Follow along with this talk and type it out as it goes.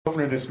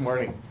Opener this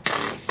morning.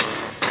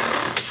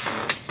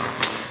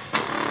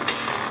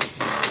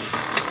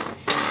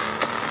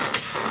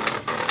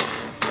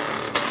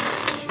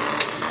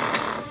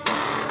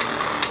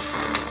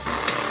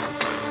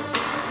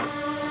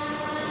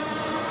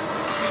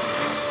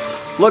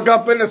 Look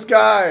up in the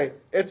sky.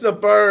 It's a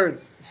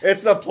bird.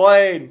 It's a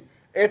plane.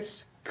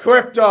 It's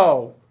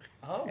crypto.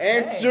 Okay.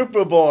 And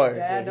Superboy.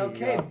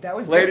 That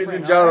was Ladies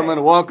different. and gentlemen,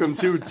 All right. welcome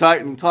to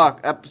Titan Talk,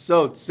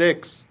 Episode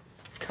 6,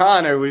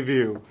 Connor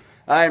Review.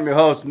 I am your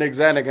host, Nick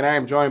Zanuck, and I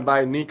am joined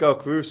by Nico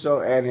Caruso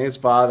and his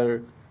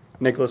father,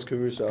 Nicholas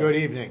Caruso. Good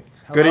evening.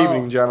 Good Hello.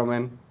 evening,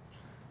 gentlemen.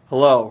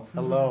 Hello.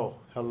 Hello.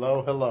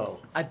 Hello. Hello.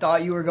 I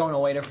thought you were going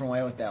a different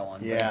way with that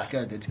one. But Yeah. it's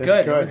good. It's It's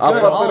good. good. It's Up,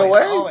 good. up, and Always,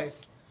 away?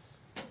 Always.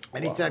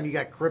 Anytime you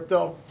got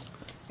crypto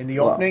in the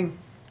Well, opening,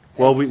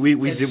 Well, we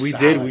It's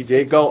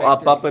did go a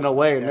up, victory. and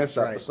away in That's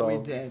this right. episode. We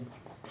did.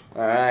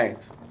 All right.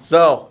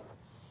 So,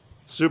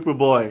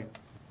 Superboy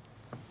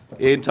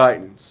in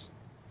Titans.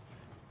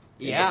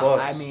 Yeah,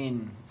 books. I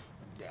mean,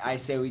 I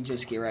say we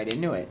just get right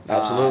into it.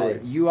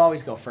 Absolutely. You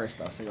always go first,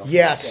 though. So go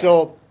yeah. first.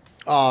 So,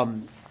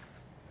 And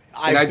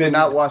I did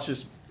not watch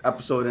this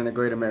episode in a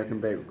Great American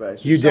Bagel,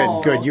 guys. you did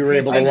So, good. You were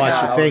able to thank watch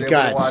God. it. I Thank was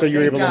able to God. watch So you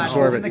were it. able to God,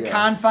 absorb he's in it. the Yeah.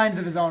 confines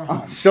of his own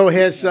home. So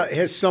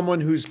has someone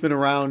who's been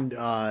around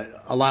a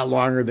lot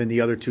longer than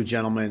the other two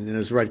gentlemen and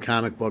has read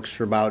comic books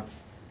for about,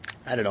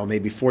 I don't know,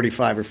 maybe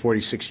 45 or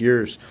 46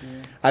 years.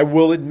 I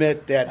will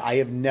admit that I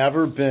have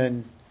never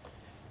been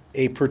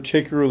a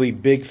particularly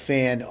big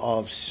fan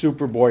of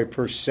Superboy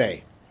per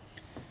se.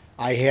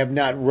 I have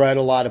not read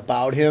a lot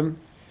about him.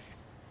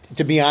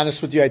 To be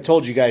honest with you, I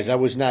told you guys I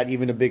was not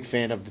even a big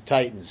fan of the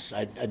Titans.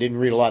 I didn't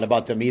read a lot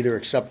about them either,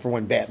 except for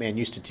when Batman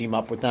used to team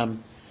up with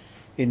them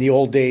in the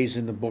old days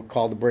in the book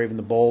called The Brave and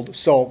the Bold.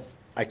 So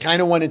I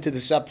kind of went into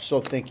this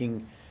episode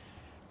thinking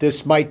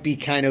this might be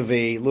kind of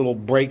a little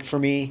break for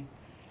me.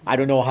 I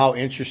don't know how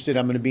interested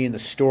I'm going to be in the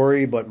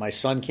story, but my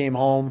son came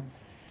home.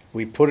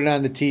 We put it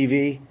on the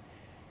TV.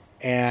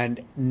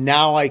 And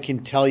now I can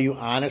tell you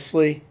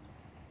honestly,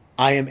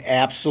 I am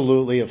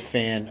absolutely a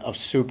fan of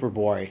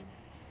Superboy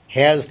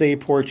as they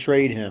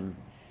portrayed him.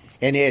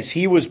 And as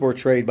he was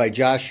portrayed by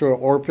Joshua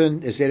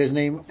Orpin, is that his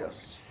name?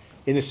 Yes.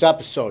 In this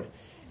episode.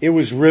 It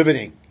was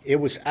riveting. It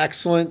was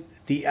excellent.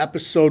 The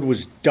episode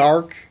was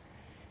dark.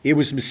 It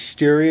was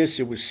mysterious.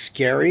 It was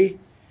scary.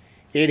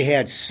 It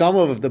had some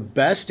of the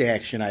best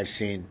action I've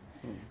seen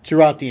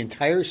throughout the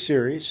entire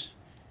series,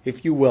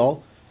 if you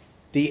will.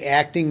 The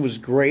acting was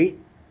great.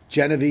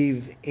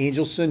 Genevieve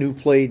Angelson, who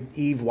played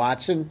Eve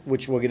Watson,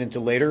 which we'll get into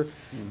later,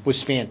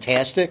 was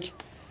fantastic.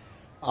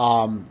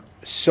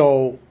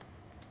 So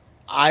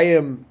I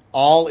am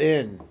all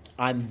in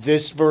on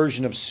this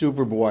version of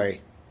Superboy.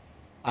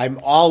 I'm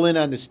all in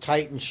on this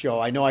Titan show.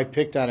 I know I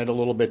picked on it a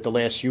little bit the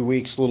last few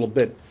weeks, a little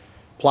bit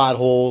plot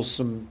holes,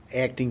 some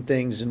acting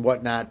things and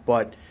whatnot.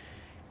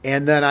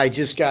 And then I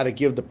just got to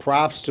give the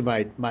props to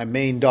my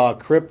main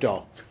dog,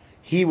 Crypto.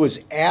 He was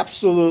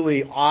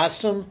absolutely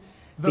awesome.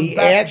 The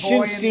best boy action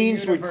in the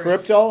scenes with universe.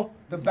 Crypto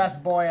The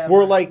best boy ever.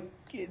 were like,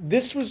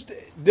 this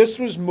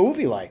was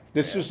movie like.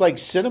 This was like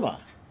cinema.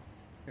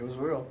 It was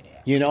real.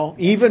 You know,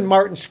 even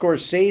Martin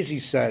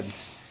Scorsese said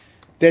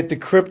that the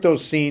Crypto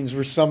scenes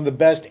were some of the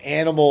best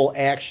animal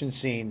action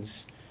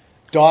scenes,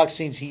 dog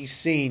scenes he's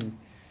seen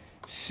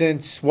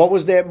since, what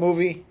was that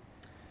movie?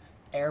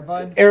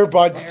 Airbud.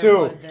 Airbuds 2.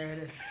 Airbud, there it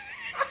is.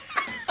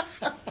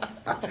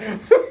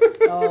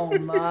 Oh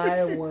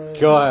my word.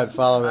 Go ahead,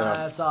 follow me up.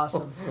 That's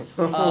awesome.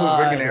 We're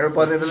bringing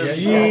Airbud into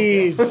this.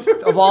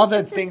 Jeez. Of all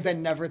the things I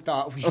never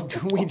thought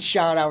we'd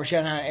shout out, we're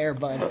shouting out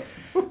Airbud.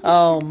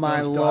 Oh my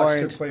Those lord.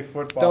 dogs could play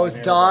football. Those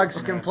in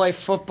dogs Airbud, can man. play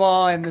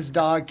football, and this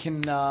dog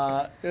can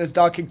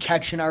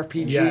catch an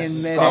RPG Yes. in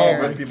Oh,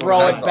 midair, rip people's throw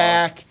heads it off.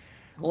 back,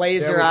 That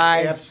laser was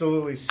eyes,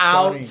 absolutely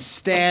stunning.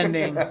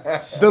 outstanding. The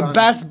Stunning.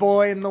 best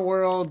boy in the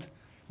world,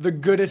 the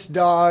goodest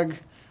dog.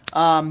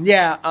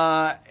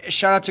 Shout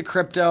out to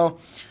Crypto.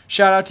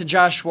 Shout out to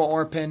Joshua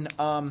Orpin.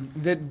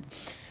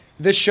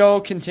 This show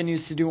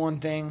continues to do one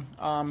thing,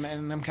 and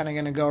I'm kind of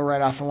going to go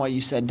right off on what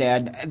you said,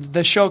 Dad.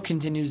 The show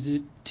continues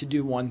to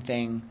do one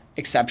thing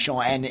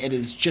exceptional, and it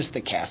is just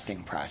the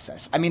casting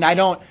process. I mean, I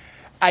don't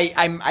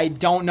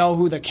know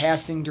who the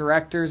casting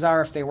directors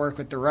are, if they work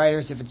with the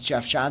writers, if it's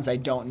Jeff Johns, I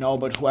don't know,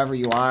 but whoever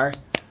you are,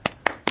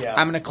 Yeah.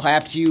 I'm going to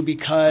clap to you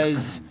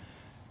because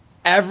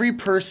every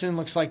person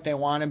looks like they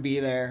want to be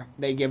there.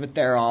 They give it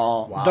their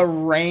all. Wow. The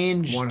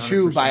range,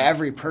 too, 100%. by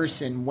every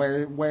person,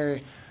 where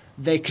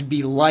they could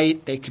be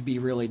light, they could be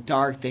really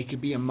dark, they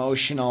could be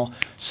emotional.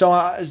 So,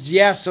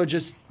 so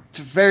just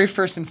very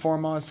first and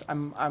foremost,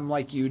 I'm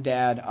like you,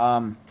 Dad.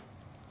 I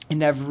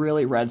never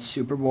really read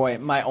Superboy.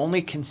 My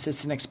only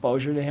consistent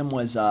exposure to him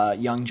was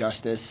Young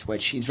Justice,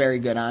 which he's very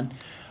good on.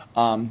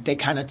 They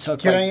kind of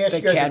took. Can like, I ask the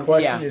you guys a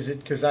question? Yeah. Is it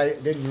because I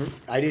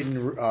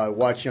didn't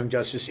watch Young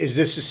Justice? Is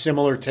this a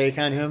similar take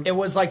on him? It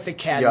was like the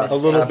Cadmus. Yes, A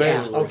little bit.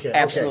 Yeah. Okay.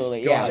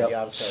 Absolutely. Go Yeah. ahead.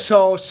 Yeah, I'm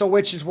sorry. So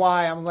which is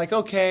why I was like,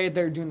 okay,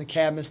 they're doing the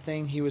Cadmus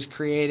thing. He was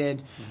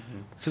created.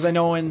 Because I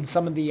know in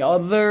some of the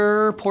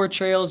other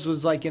portrayals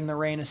was like in the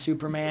reign of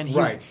Superman.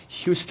 Right.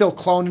 He was still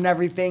cloning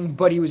everything,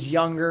 but he was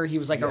younger. He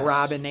was like a Yes.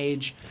 Robin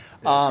age.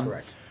 That's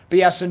correct. But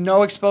yeah, so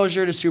no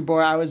exposure to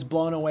Superboy. I was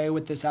blown away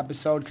with this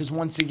episode because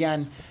once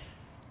again,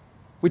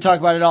 we talk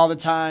about it all the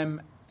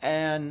time,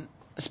 and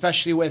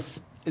especially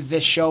with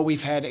this show,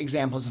 we've had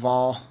examples of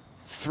all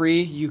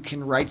three. You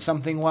can write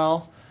something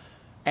well,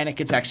 and it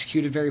gets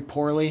executed very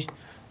poorly.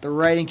 The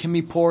writing can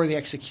be poor, the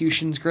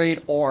execution's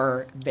great,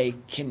 or they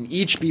can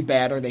each be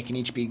bad, or they can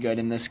each be good.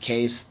 In this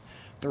case,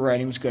 the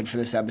writing was good for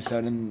this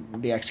episode,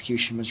 and the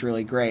execution was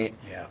really great.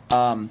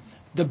 Yeah.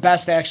 The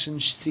best action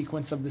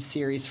sequence of the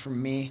series for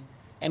me,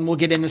 and we'll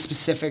get into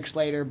specifics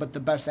later, but the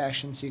best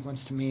action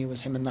sequence to me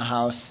was him in the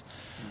house.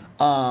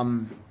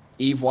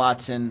 Eve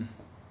Watson,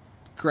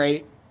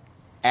 great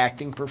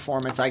acting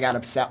performance. I got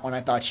upset when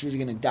I thought she was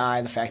going to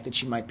die. The fact that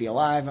she might be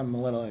alive, I'm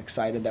a little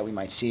excited that we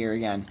might see her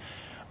again.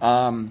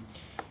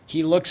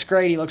 He looks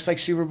great. He looks like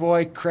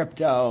Superboy.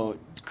 Crypto,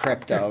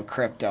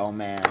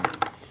 man.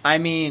 I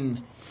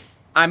mean,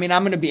 I'm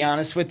going to be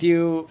honest with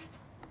you.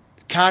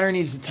 Connor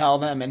needs to tell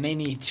them, and they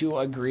need to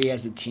agree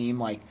as a team,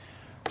 like,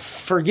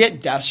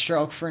 forget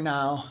Deathstroke for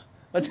now.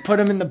 Let's put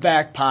him in the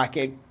back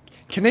pocket.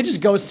 Can they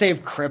just go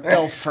save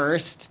Crypto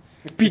first?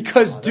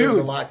 Because, There's a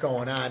dude, lot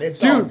going on.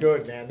 It's all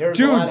good, man. There's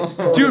a lot of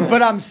story. dude,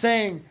 but I'm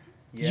saying,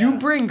 Yeah. you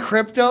bring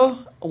Crypto,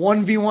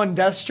 1v1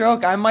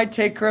 Deathstroke, I might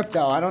take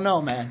Crypto. I don't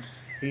know, man.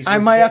 I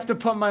might have to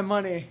put my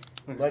money.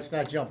 Let's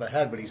not jump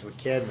ahead, but he's with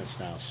Cadmus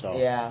now, so.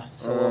 Yeah,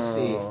 so we'll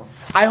see.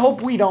 I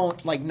hope we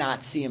don't, like,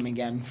 not see him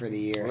again for the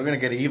year. We're gonna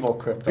get evil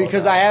Crypto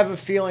Because now. I have a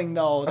feeling,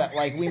 though, that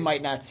like we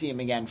might not see him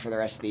again for the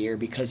rest of the year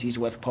because he's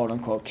with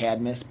quote-unquote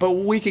Cadmus. But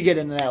we could get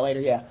into that later,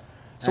 yeah.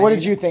 So what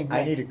did you think,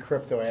 I Nick? need a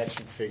crypto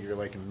action figure,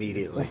 like,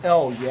 immediately.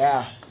 Oh,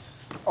 yeah.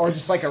 Or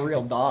just like a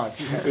real dog.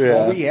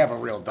 Well, we have a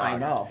real dog. I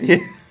know.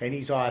 And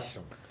he's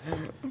awesome.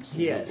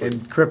 He is.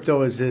 And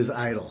crypto is his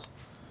idol.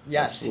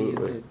 Yes.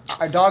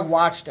 Our dog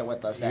watched it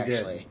with us, He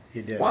actually. did.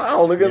 He did.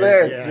 Wow, look at Yeah,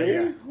 that. yeah, See?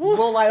 yeah.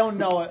 Well, I don't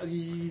know.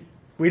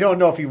 We don't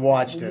know if he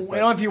watched it. We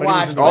don't know if he but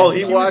watched was it. in the Oh, room.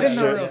 he was watched in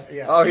the it. room.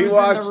 Yeah. Oh, he was in the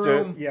watched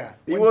room. it. Yeah.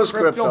 He When was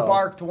Crypto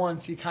barked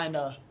once, he kind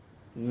of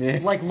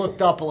like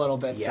looked up a little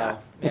bit. Yeah. So,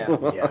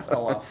 yeah. Yeah.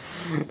 Oh, well.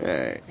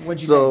 Alright.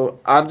 What'd you So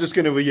I'm just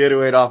gonna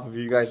reiterate off of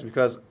you guys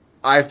because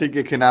I think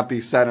it cannot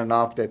be said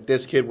enough that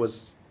this kid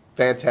was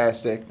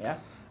fantastic. Yeah.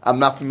 I'm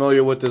not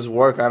familiar with his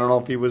work. I don't know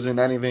if he was in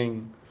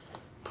anything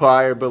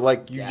prior, but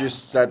like you Yeah.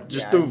 just said,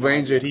 just Yeah, the I have no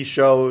range idea. that he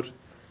showed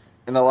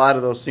in a lot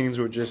of those scenes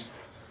were just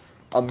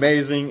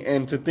amazing.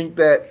 And to think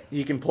that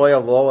he can play a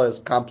role as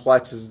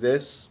complex as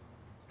this,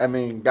 I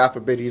mean, God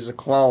forbid he's a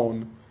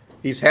clone.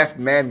 He's half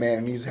man,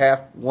 and he's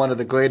half one of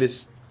the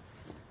greatest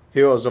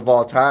heroes of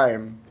all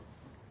time.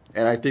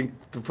 And I think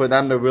for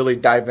them to really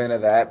dive into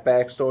that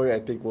backstory, I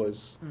think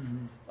was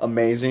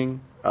amazing.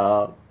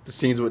 The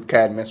scenes with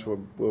Cadmus were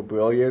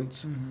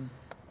brilliant.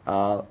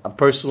 I'm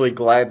personally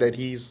glad that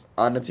he's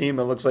on the team.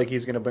 It looks like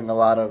he's going to bring a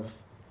lot of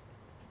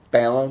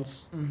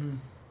balance,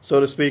 so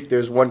to speak.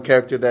 There's one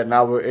character that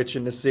now we're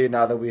itching to see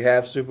now that we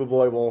have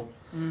Superboy. We'll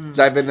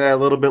dive into that a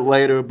little bit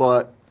later,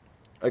 but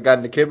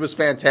again, the kid was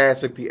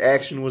fantastic. The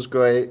action was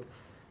great.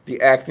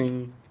 The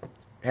acting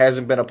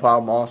hasn't been a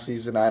problem all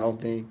season, I don't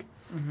think.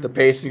 The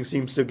pacing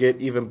seems to get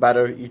even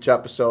better each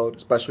episode,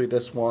 especially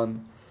this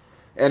one.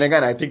 And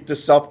again, I think the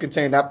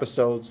self-contained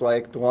episodes,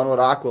 like the one with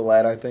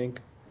Aqualad, I think,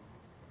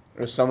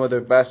 are some of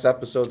their best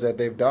episodes that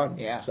they've done.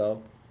 Yeah.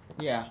 So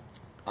Yeah.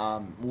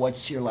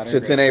 What's your letter?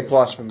 it's an grade A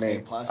plus this for one? me.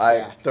 A plus. I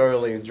Yeah.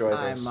 thoroughly enjoyed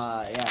this.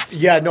 Yeah.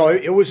 Yeah, no,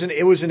 it was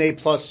an A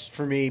plus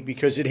for me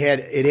because it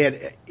had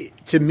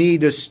to me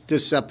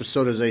this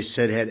episode, as I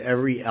said, had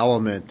every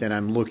element that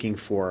I'm looking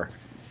for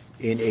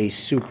in a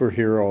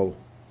superhero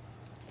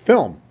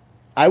film.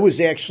 I was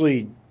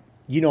actually,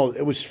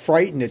 it was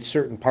frightened at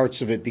certain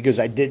parts of it because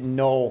I didn't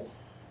know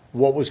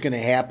what was going to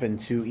happen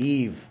to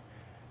Eve.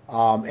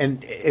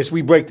 And as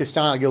we break this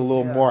down, I'll get a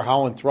little more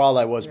how enthralled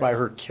I was by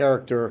her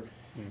character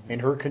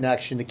and her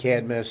connection to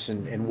Cadmus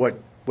and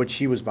what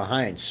she was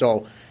behind.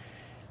 So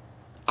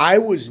I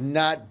was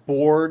not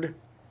bored.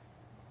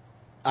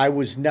 There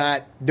was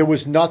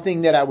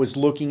nothing that I was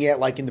looking at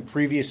like in the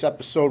previous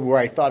episode where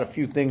I thought a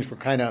few things were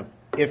kind of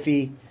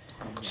iffy.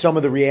 Some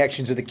of the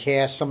reactions of the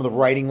cast, some of the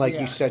writing, like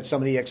you said,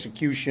 some of the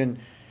execution.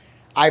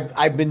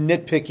 I've been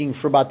nitpicking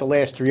for about the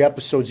last 3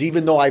 episodes,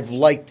 even though I've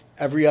liked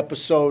every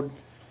episode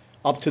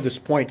up to this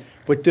point.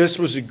 But this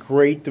was a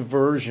great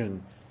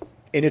diversion,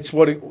 and it's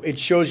it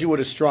shows you what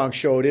a strong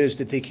show it is,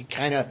 that they can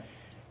kind of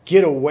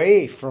get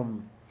away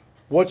from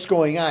what's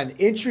going on,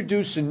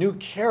 introduce a new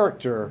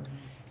characters,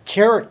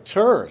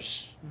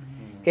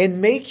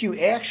 and make you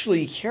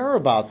actually care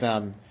about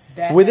them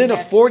within a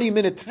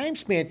 40-minute time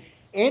span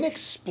and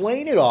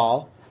explain it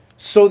all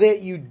so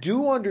that you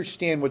do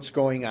understand what's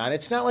going on.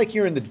 It's not like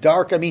you're in the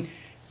dark. I mean,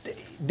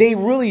 they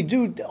really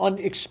do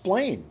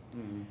explain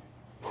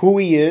who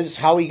he is,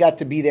 how he got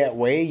to be that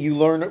way. You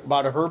learn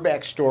about her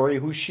backstory,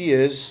 who she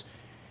is.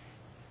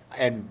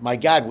 And my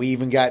God, we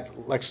even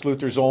got Lex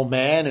Luthor's old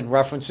man and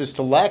references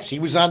to Lex. He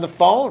was on the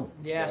phone.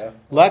 Yeah.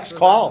 Lex was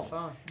called.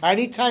 on the phone.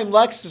 Anytime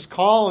Lex is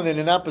calling in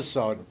an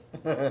episode,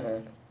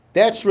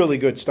 that's really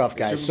good stuff,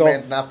 guys.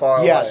 Superman's not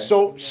far yeah,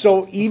 away.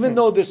 so even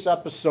though this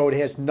episode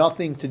has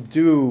nothing to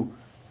do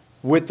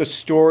with the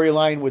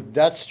storyline with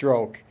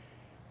Deathstroke,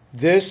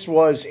 this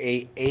was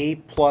a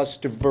plus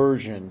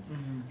diversion,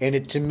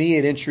 and to me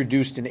it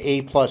introduced an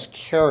A plus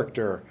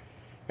character.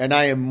 And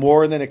I am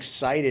more than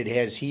excited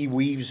as he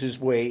weaves his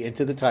way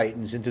into the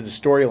Titans, into the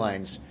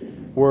storylines,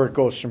 where it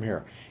goes from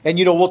here. And,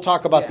 we'll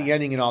talk about the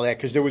ending and all that,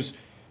 because there was...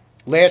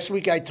 Last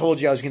week I told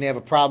you I was going to have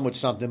a problem with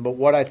something, but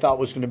what I thought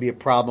was going to be a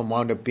problem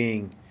wound up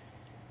being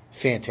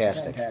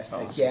fantastic.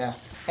 Yeah.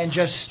 And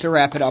just to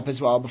wrap it up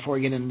as well, before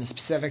we get into the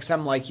specifics,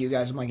 I'm like you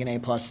guys, I'm like an A+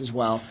 as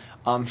well.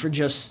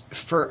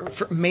 For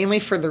mainly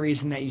for the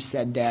reason that you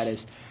said, Dad,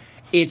 is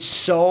it's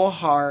so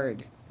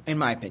hard, in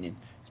my opinion,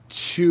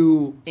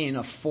 to, in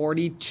a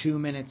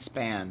 42-minute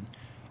span,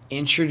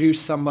 introduce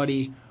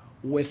somebody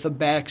with a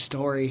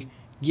backstory,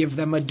 give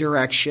them a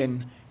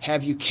direction,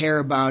 have you care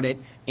about it,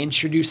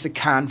 introduce a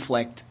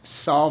conflict,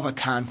 solve a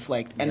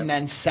conflict, and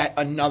then set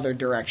another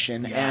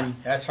direction. Yeah, and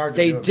that's hard to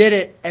they do. did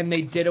it, and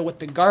they did it with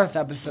the Garth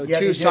episode Yeah,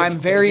 too. they So did. I'm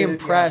very They did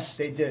it, impressed.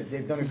 Yeah, they did.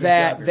 They've done a good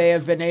that job here. they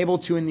have been able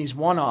to, in these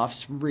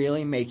one-offs,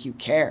 really make you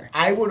care.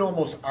 I would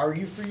almost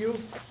argue for you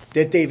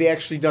that they've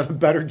actually done a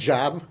better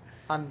job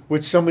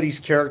with some of these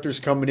characters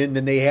coming in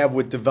than they have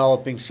with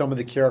developing some of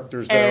the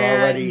characters that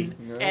are already...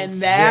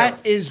 And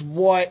that is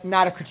what,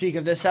 not a critique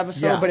of this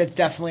episode, Yeah. but it's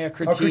definitely a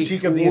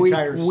critique of the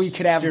entire we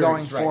could have series,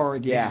 going right.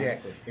 forward. Yeah,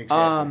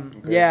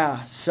 Exactly.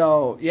 Yeah.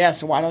 So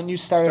why don't you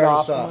start it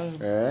off All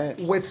right.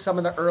 with some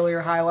of the earlier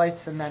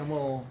highlights, and then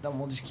we'll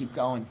just keep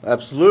going.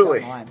 Absolutely.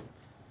 Down the line.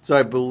 So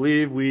I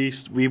believe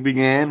we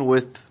began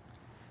with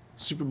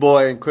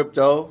Superboy and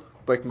Crypto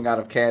breaking out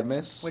of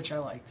Cadmus. Which I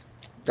liked.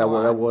 That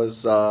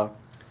was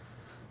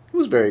it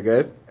was very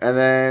good. And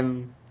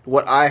then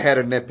what I had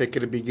a nitpick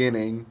at the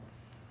beginning,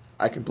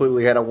 I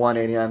completely had a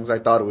 180 on because I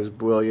thought it was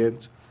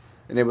brilliant.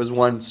 And it was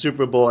when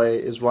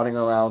Superboy is running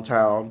around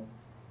town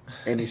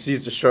and he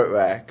sees the shirt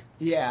rack.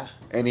 Yeah.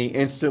 And he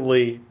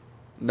instantly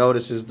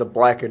notices the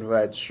black and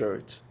red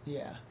shirt.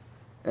 Yeah.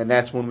 And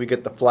that's when we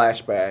get the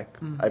flashback,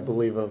 I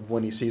believe, of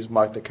when he sees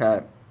Martha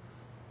Kent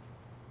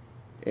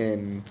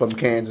from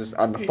Kansas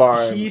on the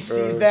farm. He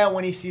sees that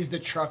when he sees the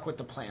truck with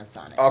the plants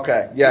on it.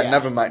 Okay, yeah.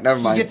 Never mind.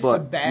 He gets the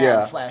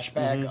bad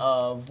flashback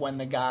of when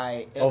the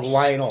guy... Of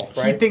Lionel,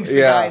 right? He thinks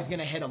the guy's going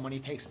to hit him when he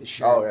takes the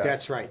shirt. Oh, yeah.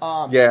 That's right.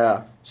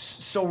 Yeah.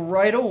 So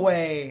right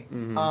away,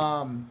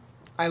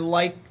 I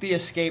liked the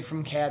escape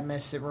from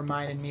Cadmus. It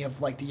reminded me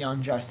of like the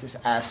Young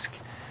Justice-esque.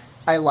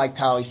 I liked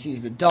how he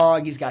sees the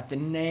dog. He's got the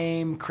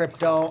name,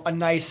 Crypto, a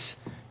nice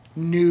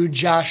new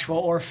Joshua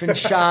Orphan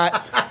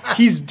shot.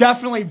 He's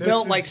definitely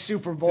built like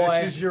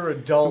Superboy. This is your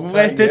adult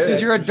Titans. This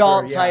is your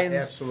adult sure. Titans.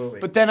 Yeah, absolutely.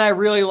 But then I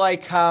really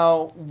like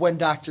how when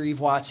Dr. Eve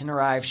Watson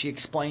arrives, she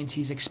explains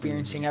he's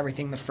experiencing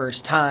everything the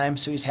first time.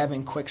 So he's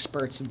having quick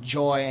spurts of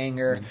joy,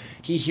 anger.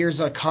 He hears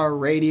a car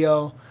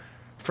radio.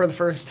 For the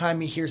first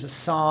time, he hears a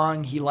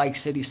song. He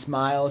likes it. He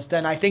smiles.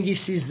 Then I think he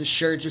sees the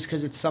shirt just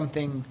because it's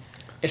something...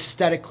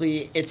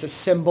 Aesthetically, it's a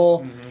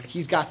symbol.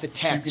 He's got the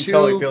tattoo. You can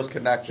tell he feels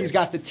connected. He's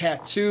got the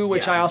tattoo,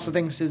 which I also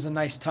think is a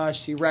nice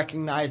touch. He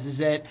recognizes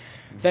it.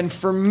 Then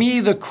for me,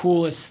 the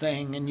coolest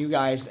thing, and you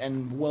guys,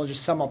 and we'll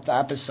just sum up the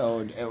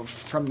episode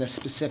from the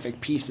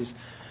specific pieces,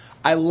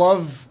 I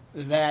love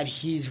that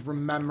he's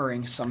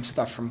remembering some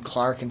stuff from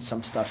Clark and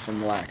some stuff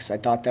from Lex. I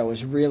thought that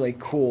was really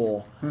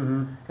cool.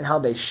 And how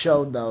they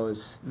showed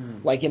those.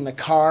 Like in the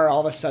car, all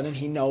of a sudden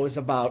he knows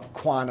about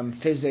quantum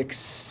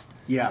physics.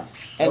 Yeah.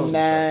 And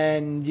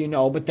then,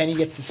 but then he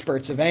gets the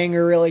spurts of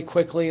anger really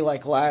quickly,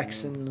 like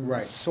Lex. And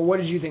right. So what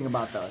did you think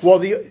about those? Well,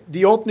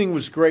 the opening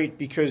was great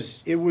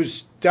because it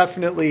was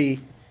definitely,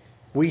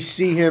 we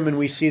see him and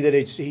we see that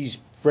he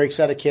breaks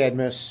out of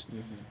Cadmus.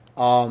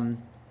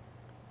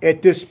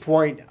 At this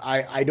point,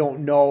 I don't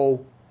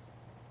know.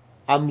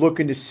 I'm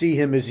looking to see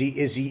him. Is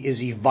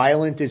he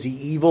violent? Is he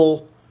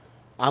evil?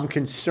 I'm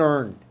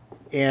concerned.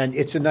 And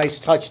it's a nice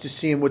touch to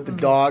see him with the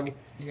dog.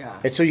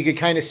 Yeah. And so you could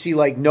kind of see,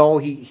 like, no,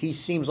 he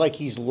seems like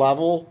he's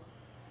level,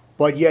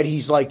 but yet he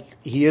is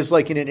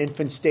like in an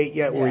infant state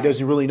yet where he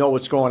doesn't really know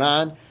what's going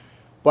on.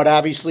 But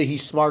obviously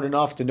he's smart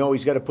enough to know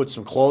he's got to put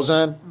some clothes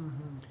on.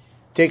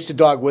 Takes the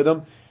dog with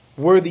him.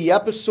 Where the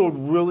episode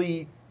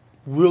really,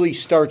 really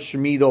starts for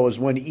me, though, is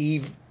when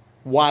Eve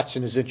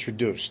Watson is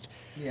introduced.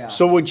 Yeah.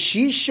 So when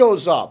she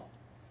shows up,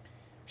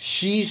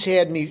 she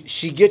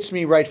gets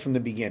me right from the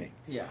beginning.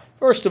 Yeah.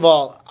 First of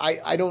all,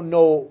 I don't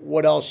know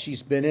what else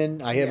she's been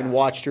in. I haven't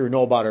watched her or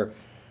know about her.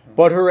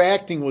 But her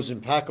acting was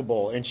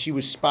impeccable, and she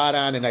was spot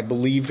on, and I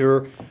believed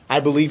her. I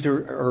believed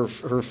her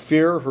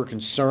fear, her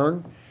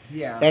concern.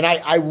 Yeah. And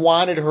I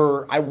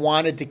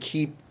wanted to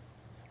keep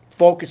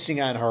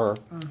focusing on her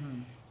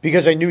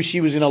because I knew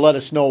she was going to let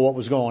us know what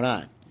was going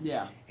on.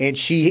 Yeah. And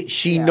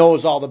she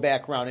knows all the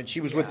background, and she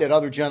was with that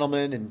other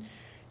gentleman, and,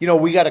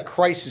 we got a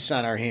crisis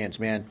on our hands,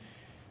 man.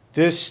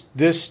 This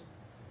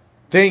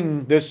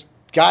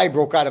guy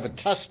broke out of a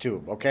test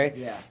tube, okay?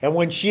 Yeah. And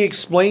when she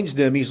explains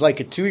to him, he's like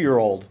a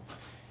 2-year-old.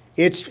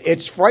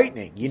 It's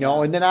frightening, you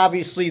know. And then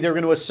obviously they're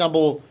going to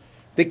assemble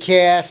the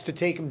cast to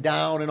take him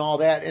down and all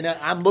that. And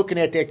I'm looking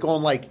at that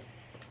going like,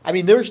 I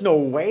mean, there's no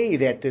way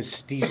that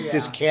this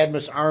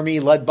Cadmus army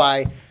led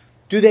by.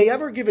 Do they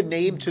ever give a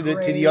name to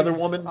the other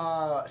woman?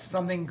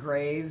 Something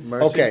Graves.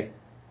 Mercy? Okay.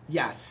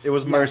 Yes. It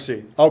was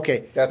Mercy. Okay.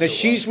 That's now what it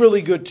she's was.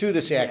 really good too.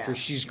 This actress,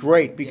 Yeah. she's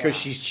great because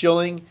she's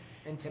chilling,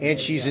 and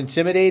she's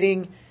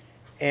intimidating,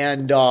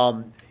 and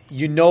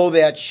you know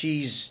that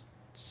she's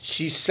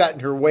set in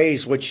her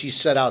ways what she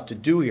set out to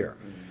do here.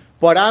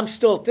 But I'm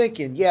still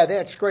thinking, yeah,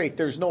 that's great.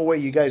 There's no way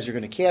you guys are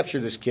going to capture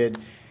this kid,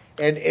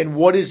 and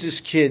what is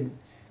this kid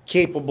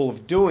capable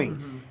of doing?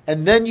 Mm-hmm.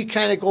 And then you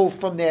kind of go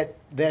from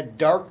that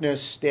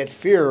darkness, that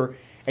fear,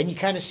 and you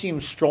kind of see him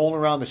strolling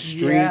around the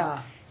street,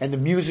 and the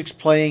music's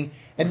playing.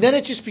 And then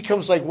it just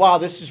becomes like, wow,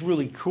 this is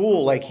really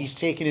cool. Like he's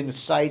taking in the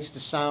sights, the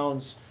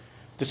sounds,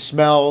 the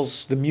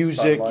smells, the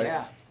music. Sunlight.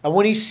 Yeah. And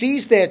when he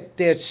sees that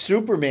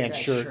Superman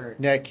shirt,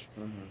 Nick,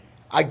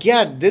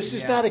 again, this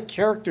is not a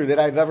character that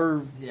I've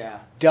ever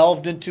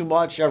delved into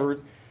much, ever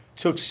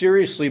took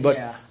seriously. But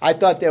I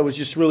thought that was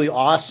just really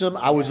awesome.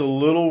 I was a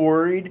little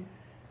worried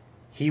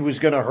he was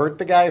going to hurt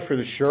the guy for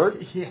the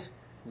shirt. Yeah.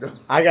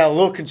 I got a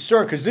little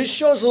concerned because this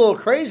show's a little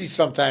crazy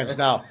sometimes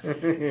now.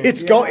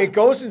 It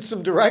goes in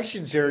some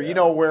directions here, you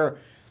know, where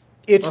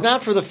it's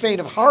not for the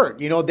faint of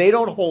heart. You know, they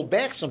don't hold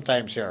back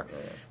sometimes here.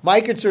 My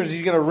concern is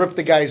he's going to rip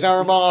the guy's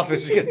arm off.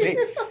 Is he gonna take,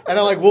 and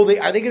I'm like, well,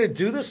 are they going to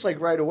do this like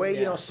right away?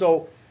 You know,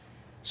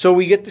 so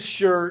we get the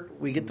shirt,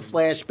 we get the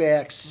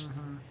flashbacks,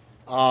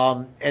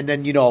 and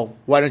then you know,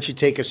 why don't you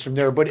take us from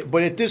there?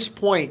 But at this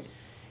point,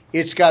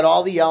 it's got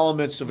all the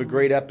elements of a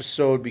great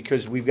episode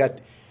because we've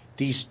got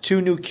these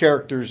 2 new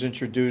characters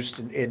introduced,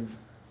 and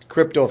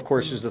Crypto, of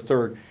course, is the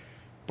third.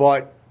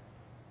 But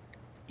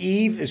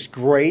Eve is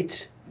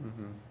great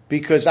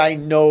because I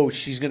know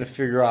she's going to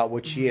figure out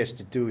what she has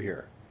to do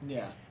here.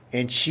 Yeah.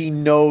 And she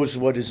knows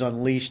what is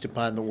unleashed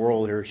upon the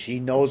world here.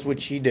 She knows what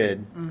she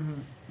did.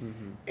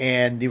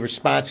 And the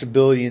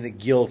responsibility and the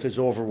guilt is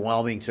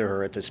overwhelming to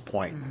her at this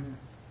point.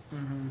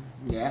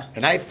 Yeah.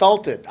 And I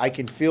felt it. I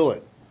can feel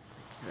it.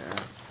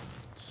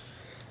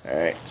 All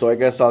right, so I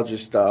guess I'll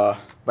just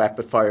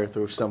rapid fire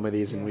through some of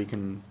these, and we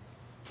can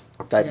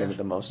dive into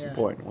the most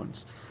important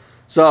ones.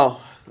 So,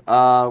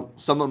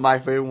 some of my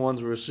favorite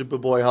ones were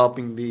Superboy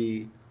helping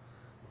the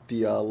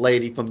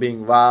lady from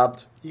being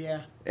robbed.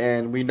 Yeah.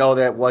 And we know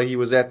that while he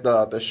was at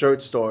the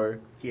shirt store,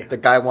 the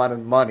guy wanted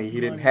money. He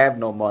didn't have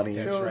no money.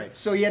 That's right.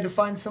 So he had to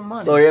find some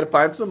money. So he had to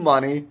find some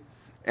money.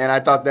 And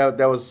I thought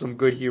that was some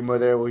good humor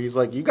there where he's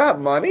like, you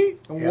got money?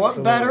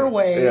 What better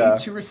way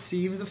to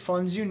receive the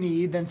funds you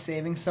need than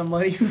saving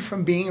somebody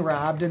from being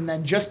robbed and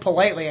then just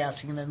politely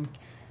asking them,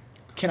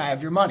 can I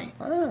have your money?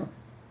 Oh.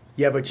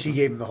 Yeah, but she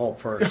gave him the whole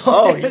purse.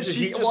 Oh, he just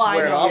went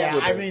off with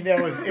it. I mean,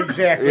 that was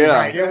exactly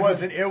right.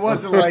 It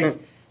wasn't like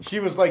she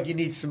was like, you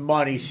need some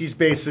money. She's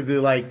basically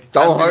like,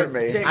 don't hurt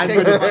me.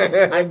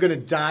 I'm gonna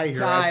die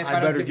here. I if I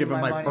better don't give him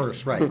my money.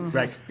 purse. Right,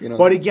 right. You know.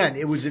 But again,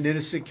 it was an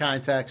innocent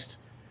context.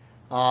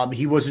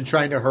 He wasn't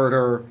trying to hurt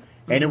her,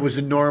 and it was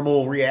a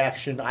normal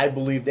reaction. I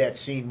believe that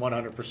scene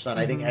 100%.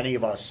 I think any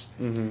of us,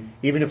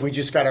 even if we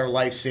just got our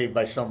life saved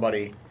by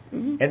somebody,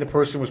 and the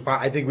person was,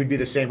 I think we'd be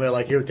the same way.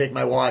 Like, here, take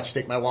my watch,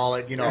 take my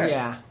wallet, you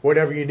know,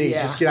 whatever you need.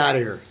 Just get out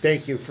of here.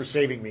 Thank you for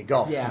saving me.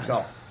 Go,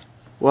 go.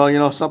 Well, you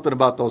know, something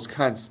about those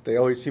cunts. They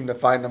always seem to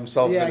find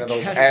themselves in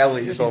those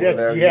alleys over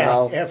there. Yeah, you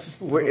know?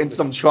 absolutely. We're in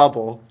some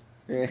trouble.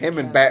 Yeah, him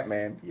and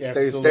Batman.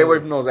 Stay away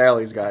from those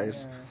alleys,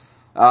 guys.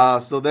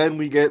 So then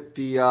we get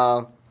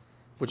the,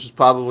 which is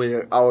probably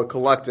our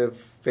collective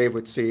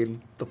favorite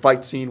scene, the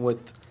fight scene with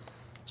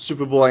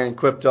Superboy and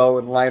Crypto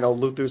in Lionel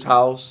Luthor's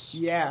house.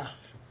 Yeah.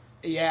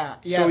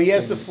 So he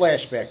has the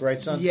flashback, right,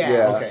 son?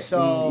 Yeah. Okay.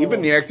 So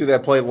even the actor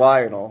that played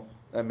Lionel,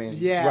 I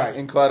mean,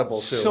 incredible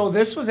too. So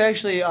this was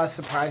actually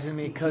surprising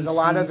me because a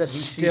lot of the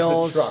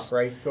stills, sees the truck,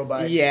 right, go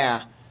by.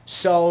 Yeah.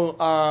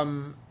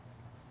 So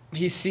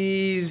he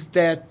sees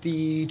that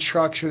the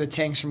trucks or the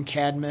tanks from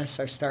Cadmus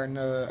are starting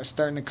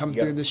to come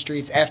through the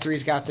streets after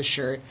he's got the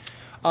shirt.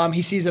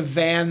 He sees a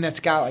van that's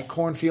got like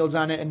cornfields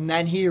on it, and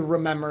then he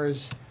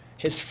remembers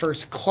his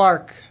first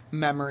Clark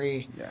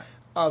memory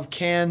of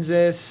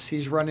Kansas.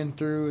 He's running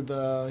through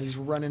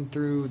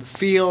the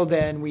field,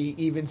 and we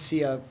even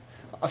see a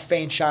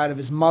faint shot of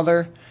his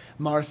mother,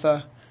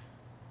 Martha,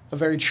 a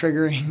very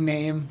triggering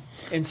name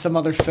in some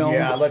other films.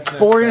 Yeah, but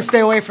we're gonna stay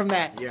away from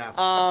that.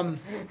 Yeah.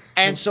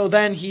 And so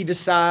then he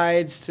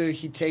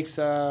takes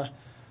a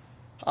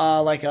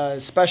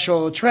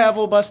special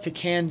travel bus to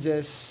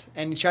Kansas,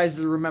 and he tries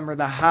to remember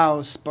the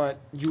house. But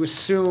you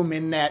assume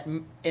in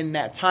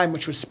that time,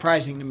 which was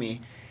surprising to me,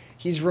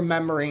 he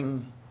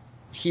remembers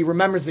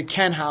the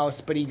Ken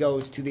house, but he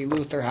goes to the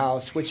Luthor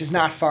house, which is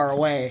not far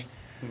away.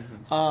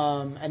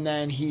 And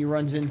then he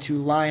runs into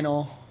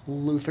Lionel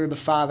Luthor, the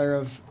father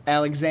of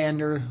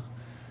Alexander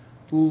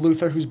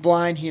Luthor, who's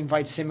blind. He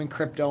invites him and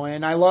Crypto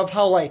in. I love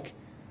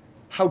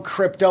how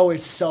Crypto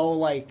is so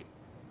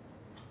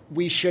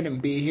we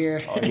shouldn't be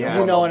here. yeah.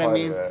 You know what I Part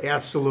of mean? that.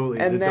 Absolutely.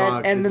 And the then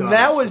dog, and the then dog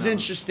that is was phenomenal.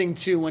 interesting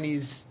too when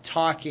he's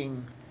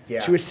talking Yeah.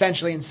 to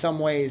essentially in some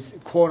ways,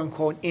 quote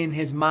unquote, in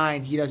his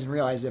mind, he doesn't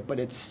realize it, but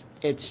it's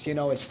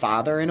his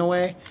father in a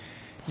way.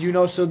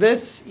 So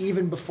this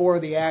even before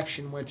the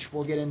action, which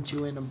we'll get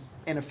into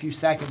in a few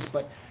seconds,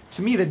 but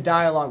to me the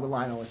dialogue with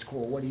Lionel was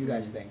cool. What do you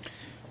guys think?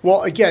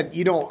 Well, again,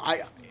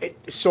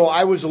 so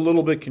I was a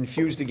little bit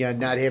confused again,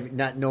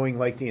 not knowing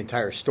like the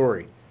entire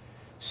story.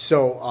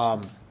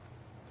 So,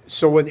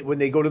 so when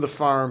they go to the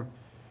farm,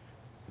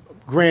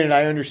 granted,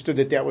 I understood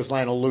that was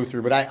Lionel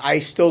Luthor, but I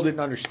still didn't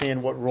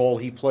understand what role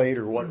he played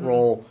or what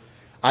role.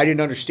 I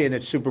didn't understand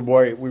that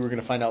Superboy, we were going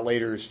to find out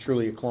later, is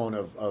truly a clone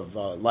of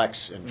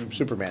Lex and from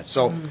Superman.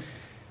 So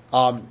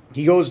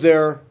he goes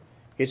there.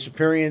 It's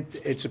apparent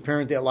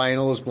that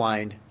Lionel is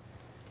blind.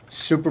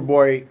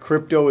 Superboy,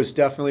 Crypto is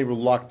definitely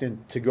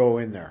reluctant to go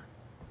in there,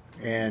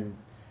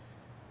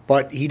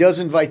 but he does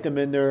invite them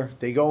in there.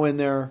 They go in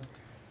there.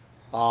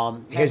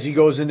 As he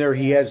goes in there,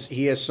 he has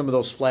some of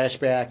those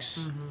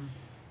flashbacks.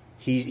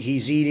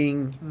 He's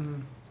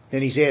eating,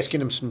 then he's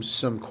asking him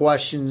some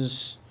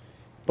questions,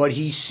 but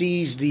he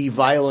sees the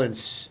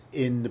violence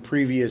in the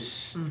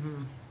previous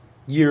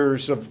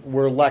years of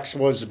where Lex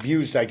was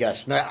abused, I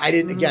guess. And I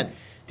didn't again.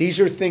 These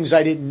are things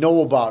I didn't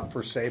know about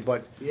per se,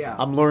 but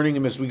I'm learning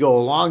them as we go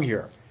along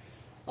here.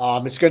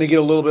 It's going to get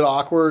a little bit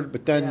awkward,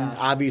 but then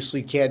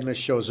obviously Cadmus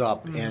shows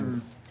up,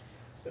 and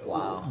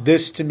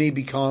this to me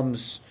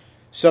becomes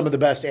some of the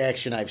best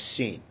action I've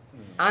seen.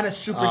 On a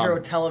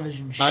superhero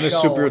television show. On a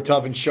superhero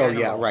television show,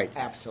 yeah, right.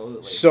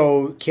 Absolutely.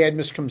 So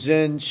Cadmus comes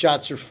in,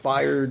 shots are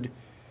fired.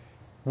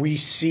 We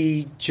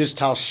see just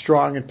how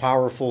strong and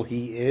powerful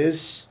he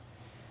is,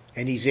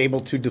 and he's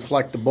able to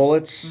deflect the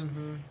bullets.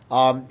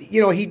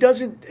 He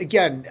doesn't,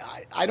 again,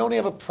 I don't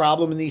have a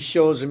problem in these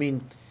shows. I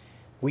mean,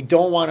 we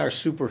don't want our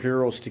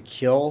superheroes to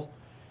kill,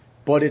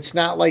 but it's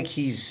not like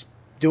he's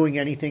doing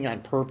anything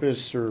on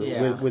purpose or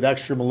with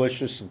extra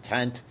malicious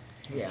intent.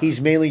 Yeah.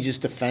 He's mainly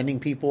just defending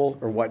people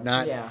or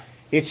whatnot. Yeah.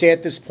 It's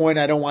at this point,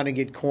 I don't want to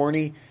get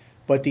corny,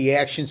 but the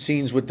action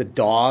scenes with the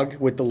dog,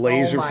 with the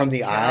laser from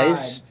the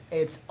eyes,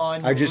 it's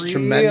unreal. are just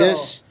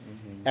tremendous.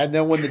 And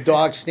then when the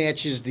dog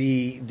snatches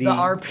the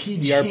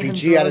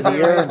RPG out of the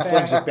air and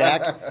flings it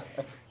back.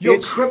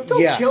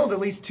 Crypto killed at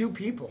least 2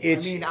 people.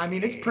 I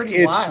mean, it's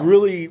pretty wild. It's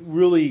really,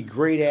 really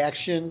great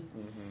action.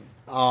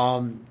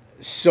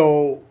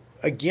 So,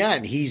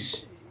 again,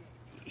 he's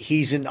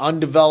an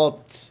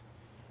undeveloped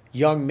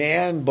young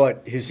man,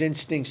 but his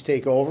instincts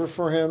take over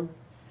for him.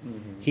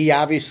 He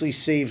obviously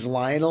saves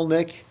Lionel,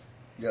 Nick.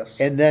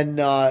 Yes. And then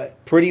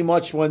pretty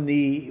much when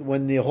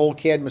the whole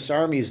Cadmus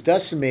army is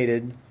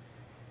decimated,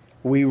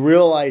 we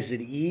realize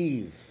that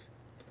Eve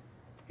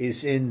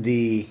is in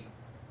the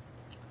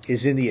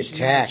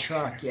attack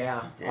truck,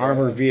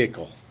 armored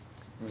vehicle.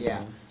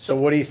 Yeah. So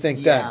what do you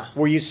think then?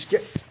 Were you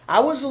scared?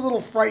 I was a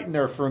little frightened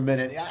there for a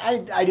minute.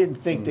 I didn't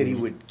think that he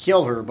would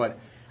kill her, but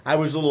I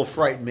was a little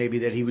frightened maybe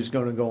that he was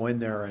going to go in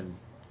there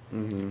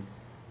and.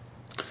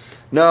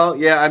 No,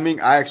 I mean,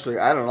 I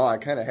don't know. I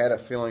kind of had a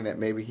feeling that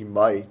maybe he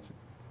might,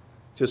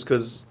 just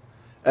because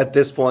at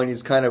this point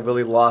he's kind of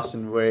really lost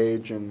in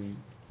rage and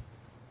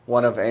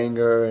one of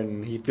anger,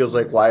 and he feels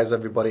like, why is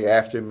everybody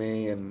after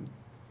me? And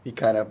he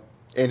kind of,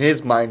 in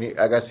his mind,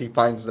 I guess he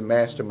finds the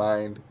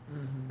mastermind,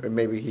 or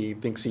maybe he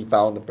thinks he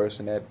found the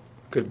person that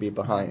could be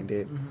behind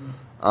it.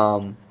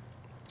 But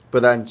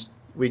then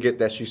we get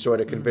that she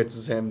sort of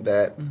convinces him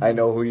that I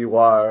know who you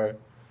are.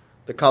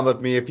 The come with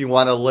me if you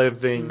want to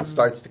live thing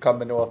starts to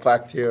come into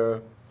effect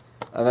here.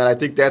 And then I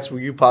think that's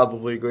where you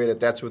probably agree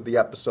that's where the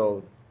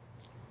episode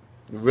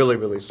really,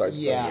 really starts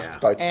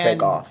to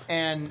take off.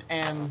 And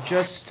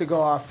just to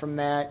go off from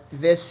that,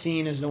 this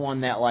scene is the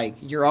one that, like,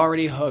 you're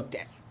already hooked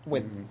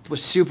with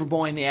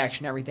Superboy and the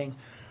action and everything.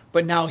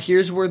 But now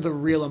here's where the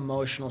real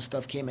emotional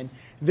stuff came in.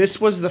 This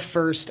was the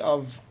first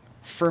of,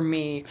 for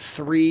me,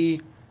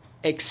 3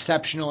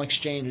 exceptional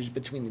exchanges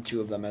between the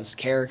 2 of them as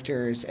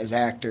characters, as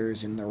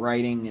actors, in the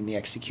writing and the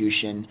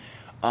execution.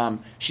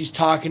 She's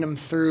talking him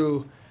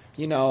through,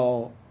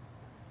 your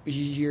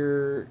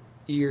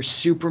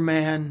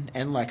Superman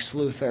and Lex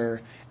Luthor,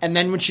 and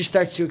then when she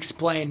starts to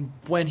explain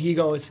when he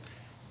goes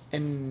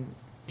and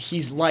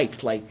he's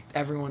liked, like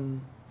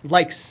everyone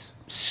likes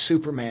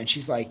Superman,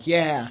 she's like,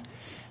 yeah,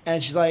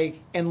 and she's like,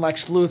 and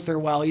Lex Luthor,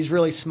 well, he's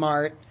really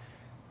smart.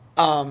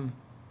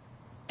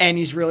 And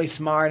he's really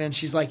smart, and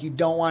she's like, you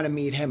don't want to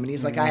meet him. And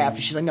he's like, I have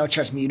to. She's like, no,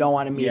 trust me, you don't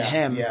want to meet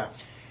him. Yeah.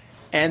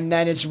 And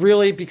then it's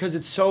really because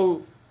it's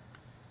so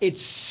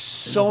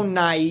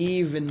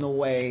naive in the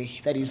way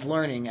that he's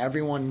learning.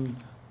 Everyone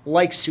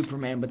likes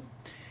Superman,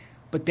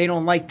 but they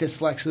don't like this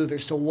Lex Luthor.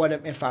 So what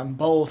if I'm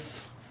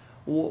both?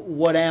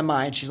 What am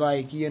I? And she's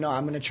like, I'm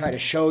going to try to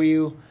show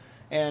you.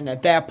 And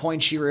at that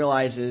point, she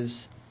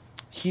realizes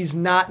he's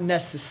not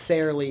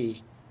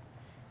necessarily.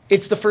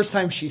 It's the first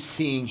time she's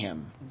seeing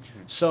him.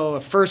 So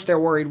at first they're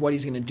worried what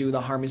he's going to do,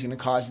 the harm he's going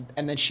to cause,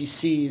 and then she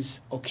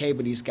sees, okay,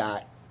 but he's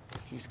got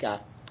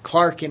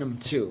Clark in him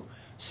too.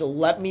 So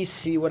let me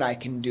see what I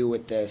can do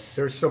with this.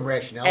 There's some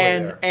rationality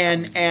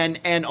there.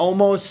 And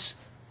almost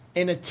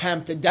a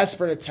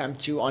desperate attempt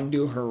to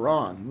undo her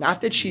wrong.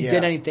 Not that she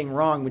did anything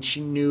wrong, but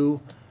she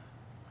knew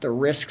the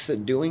risks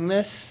of doing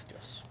this,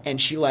 and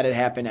she let it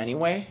happen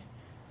anyway,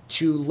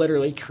 to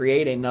literally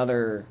create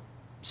another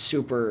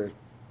super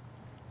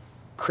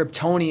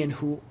Kryptonian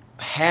who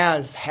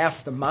has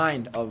half the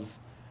mind of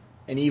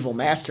an evil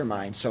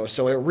mastermind.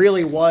 So it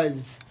really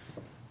was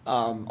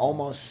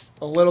almost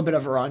a little bit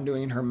of her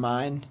undoing in her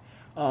mind.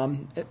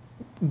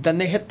 Then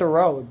they hit the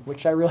road,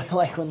 which I really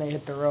like when they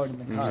hit the road in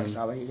the car. So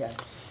how about you guys?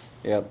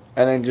 Yep.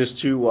 And then just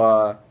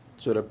to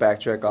sort of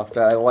backtrack off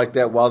that, I like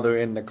that while they're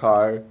in the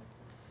car,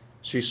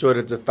 she sort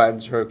of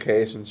defends her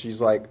case, and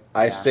she's like,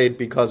 I stayed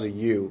because of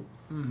you.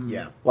 Mm-hmm.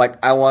 Yeah.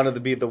 Like, I wanted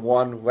to be the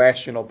one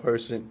rational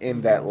person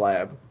in that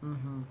lab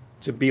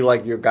to be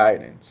like your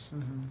guidance.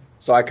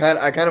 So I kind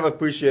of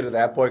appreciated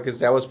that part, because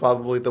that was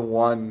probably the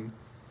one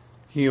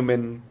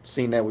human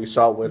scene that we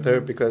saw with her,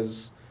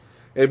 because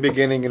in the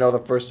beginning,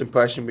 the first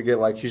impression we get,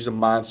 like, she's a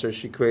monster.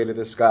 She created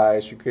this guy.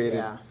 She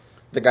created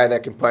the guy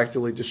that can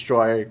practically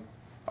destroy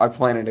our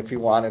planet if he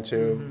wanted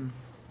to.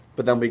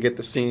 But then we get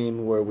the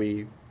scene where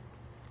we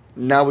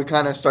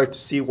kind of start to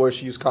see where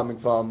she's coming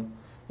from,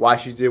 why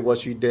she did what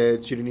she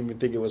did. She didn't even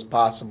think it was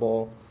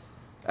possible.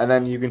 And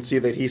then you can see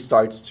that he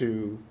starts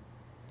to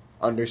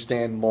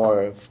understand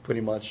more of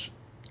pretty much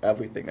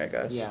everything, I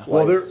guess. Yeah.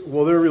 Well,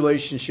 their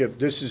relationship.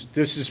 This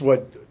is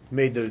what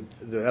made the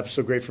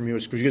episode great for me,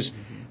 was because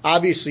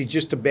obviously,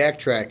 just to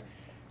backtrack,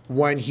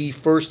 when he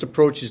first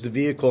approaches the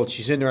vehicle and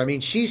she's in there, I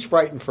mean, she's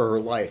frightened for her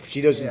life. She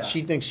doesn't. Yeah.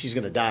 She thinks she's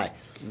going to die,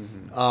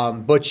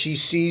 but she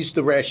sees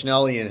the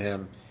rationality in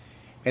him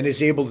and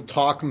is able to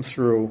talk him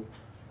through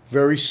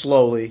very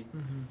slowly,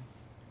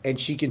 and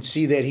she can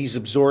see that he's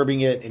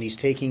absorbing it and he's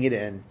taking it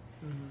in,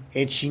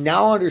 and she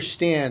now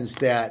understands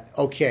that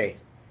okay,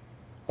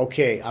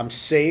 I'm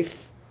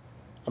safe.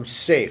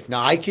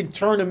 Now I can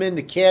turn him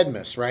into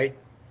Cadmus, right?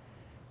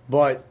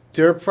 But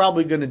they're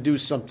probably going to do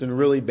something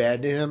really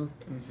bad to him,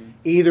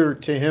 either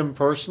to him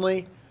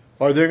personally,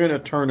 or they're going to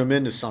turn him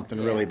into something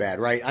really bad,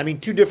 right? I mean,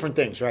 two different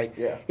things, right?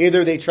 Yeah.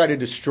 Either they try to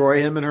destroy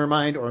him in her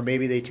mind, or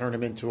maybe they turn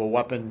him into a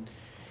weapon,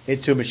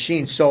 into a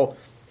machine. So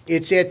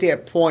it's at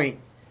that point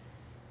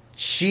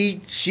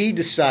she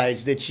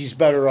decides that he's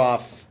better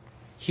off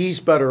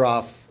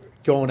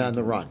going on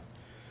the run.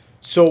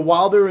 So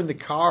while they're in the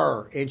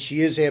car and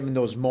she is having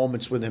those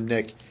moments with him,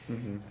 Nick,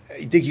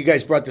 I think you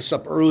guys brought this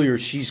up earlier.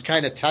 She's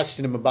kind of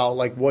testing him about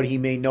like what he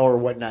may know or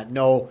what not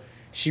know.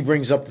 She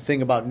brings up the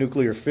thing about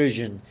nuclear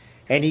fission,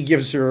 and he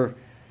gives her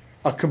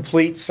a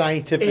complete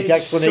scientific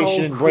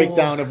explanation and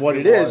breakdown of what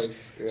it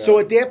is. Yeah. So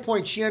at that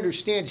point, she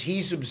understands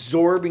he's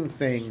absorbing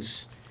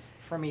things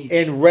From each.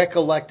 and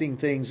recollecting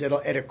things at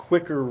a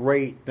quicker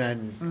rate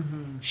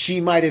than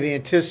she might have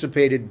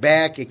anticipated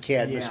back at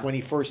Cadmus when he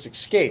first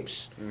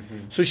escapes.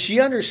 So she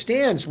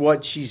understands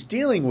what she's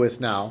dealing with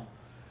now.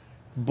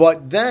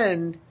 But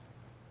then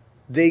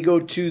they go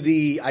to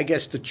the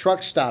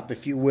truck stop,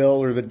 if you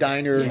will, or the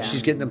diner, and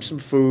she's getting them some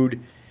food.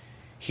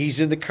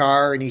 He's in the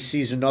car, and he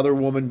sees another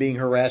woman being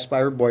harassed by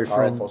her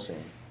boyfriend. Powerful scene.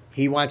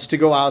 He wants to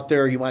go out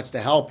there. He wants to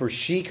help her.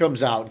 She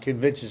comes out and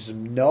convinces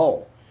him,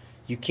 no,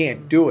 you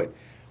can't do it.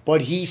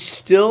 But he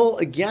still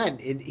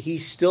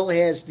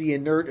has the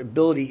inert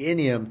ability in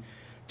him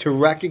to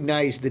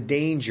recognize the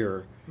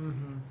danger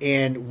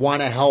and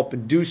want to help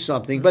and do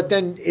something. But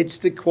then it's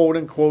the quote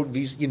unquote,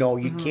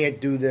 you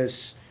can't do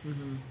this.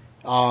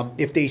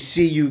 If they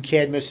see you,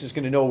 Cadmus is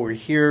going to know we're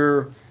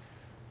here.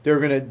 They're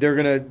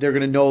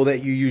gonna know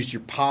that you used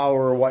your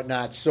power or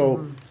whatnot.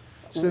 So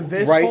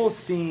this right? whole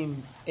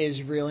scene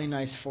is really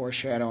nice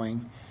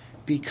foreshadowing,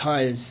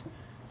 because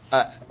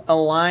a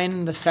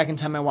line the second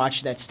time I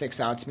watched that sticks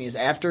out to me is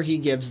after he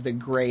gives the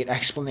great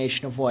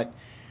explanation of what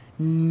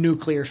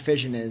nuclear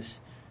fission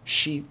is,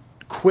 she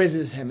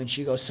quizzes him and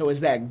she goes, so is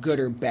that good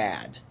or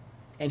bad?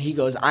 And he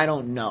goes, I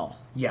don't know.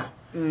 Yeah.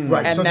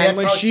 Right. And So then that's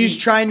when how she's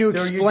trying to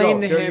there you explain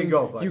go, to there him, you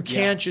go, bud. you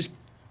can't just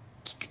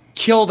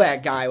kill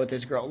that guy with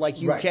this girl.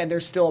 Like, you Right. can.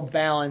 There's still a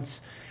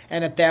balance.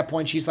 And at that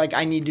point, she's like,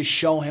 I need to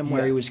show him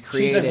where he was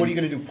created. She's like, what are you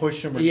going to do,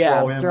 push him or Yeah,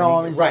 throw him? throw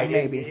And him. He's right.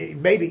 like, maybe.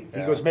 Maybe.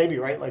 He goes, maybe,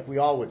 right? Like we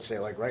all would say,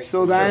 like, right?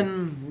 So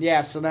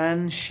For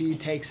then she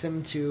takes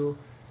him to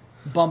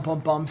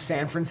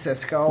San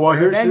Francisco. Well,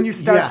 And then you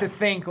start to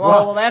think,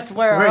 well, that's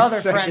where our wait a other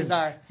second. friends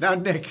are. Now,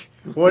 Nick,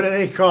 what do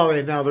they call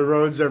it now? The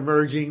roads are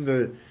merging.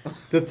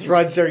 The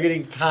threads are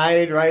getting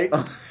tied, right?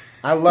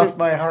 I left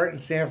my heart in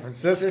San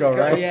Francisco,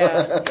 right?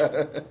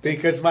 Yeah.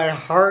 Because my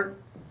heart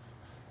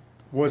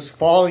was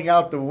falling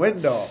out the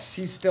window.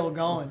 He's still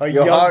going.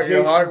 Your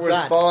heart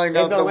was falling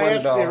out the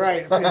window.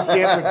 Right, in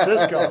San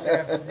Francisco.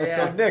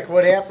 Yeah. So, Nick,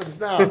 what happens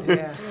now?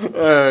 Yeah.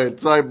 All right,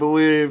 so I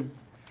believe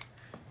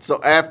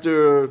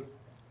after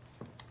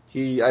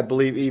I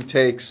believe Eve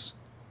takes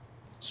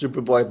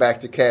Superboy back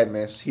to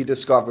Cadmus, he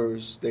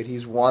discovers that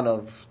he's one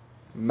of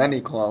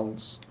many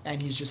clones. And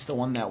he's just the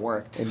one that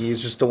worked. And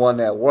he's just the one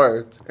that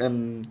worked.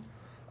 And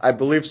I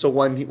believe so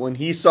when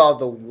he saw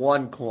the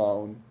one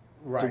clone,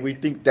 Right. Do we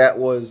think that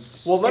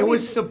was... Well, It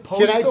was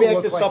supposed Can I to back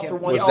look this like up him. for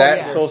one was Oh, that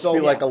yeah. supposed to be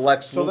like a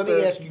Lex Luthor? So let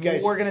me ask you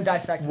guys. We're gonna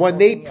dissect this when whole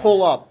they thing, yeah.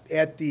 pull up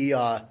at the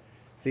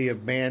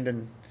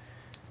abandoned.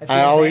 At the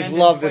I always abandoned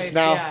love place, this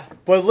now. yeah.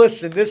 But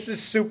listen, this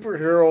is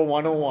superhero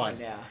 101.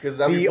 Yeah.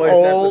 Because every The place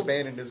old- that's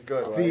abandoned is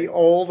good, right? The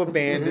old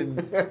abandoned.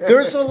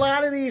 There's a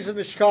lot of these in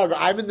the Chicago.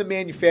 I'm in the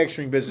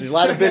manufacturing business. A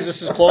lot of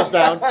businesses closed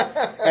down,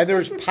 and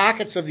there's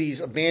pockets of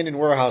these abandoned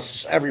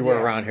warehouses everywhere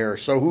Yeah. around here.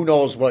 So who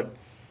knows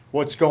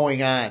what's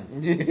going on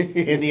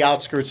in the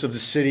outskirts of the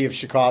city of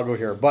Chicago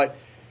here. But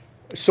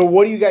so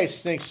what do you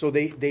guys think? So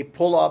they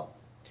pull up,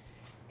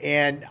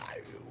 and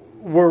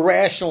we're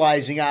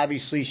rationalizing.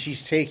 Obviously,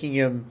 she's taking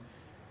him.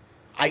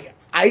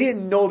 I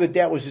didn't know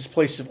that was his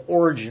place of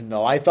origin,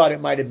 though. I thought it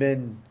might have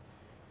been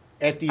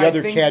at the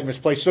other Cadmus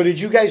place. So did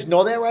you guys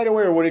know that right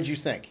away, or what did you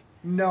think?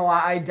 No,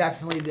 I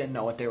definitely didn't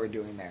know what they were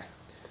doing there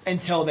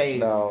until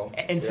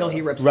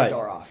he rips Right. the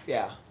door off.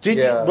 Yeah. Did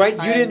Yeah. you? Right?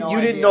 I You had didn't. no You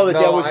didn't idea. know that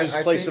No, was his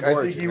place of origin.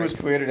 I think he was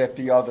right? created at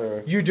the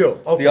other... You do.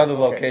 Okay. the other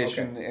okay,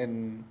 location, okay.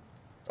 and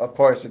of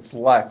course it's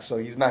Lex, so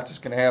he's not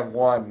just going to have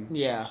one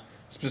Yeah.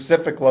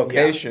 specific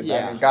location.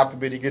 Yeah. I mean, God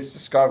forbid he gets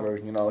discovered.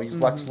 He's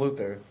Lex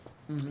Luthor.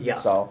 Yeah.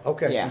 So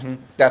Okay. Yeah.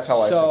 that's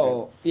how I took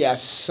So yeah,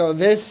 so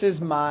this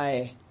is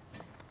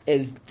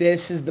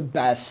the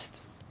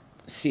best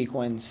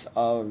sequence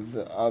of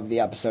the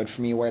episode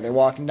for me, where they're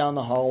walking down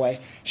the hallway.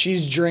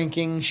 She's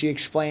drinking. She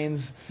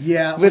explains,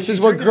 Yeah. "This is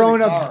what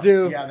grown-ups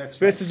do. Yeah, that's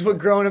right. This is what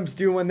grown-ups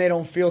do when they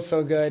don't feel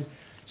so good."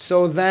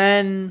 So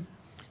then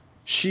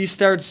she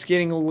starts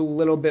getting a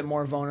little bit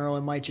more vulnerable.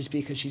 It might just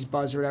be because she's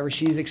buzzed or whatever.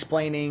 She's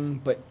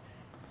explaining, but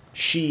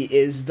she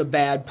is the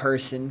bad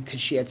person because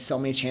she had so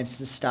many chances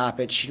to stop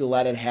it. She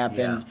let it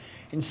happen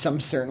in some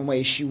certain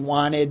way. She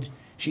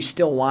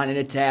still wanted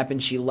it to happen.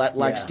 She let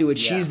Lex do it.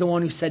 Yeah. She's the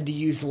one who said to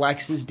use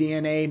Lex's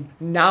DNA.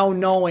 Now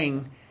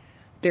knowing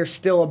there's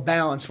still a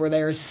balance where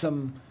there's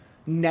some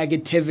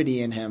negativity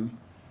in him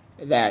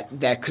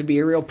that could be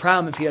a real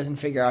problem if he doesn't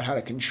figure out how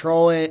to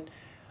control it.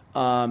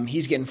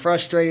 He's getting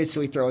frustrated,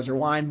 so he throws her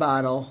wine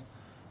bottle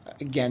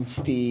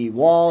against the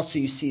wall, so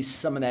you see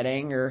some of that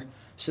anger.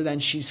 So then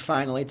she's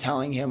finally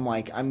telling him,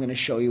 like, I'm going to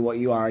show you what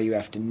you are. You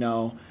have to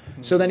know.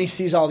 So then he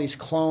sees all these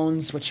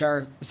clones, which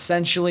are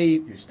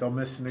essentially You're still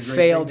missing the great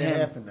failed thing that him.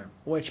 happened there.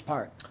 Which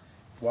part?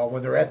 Well,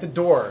 when they're at the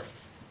door,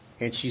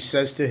 and she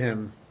says to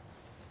him,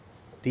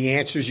 "The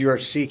answers you are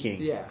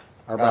seeking Yeah.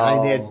 are behind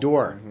Oh, that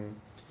door,"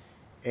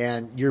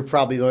 and you're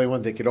probably the only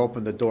one that could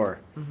open the door.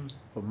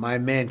 But my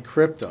man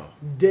Crypto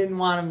Didn't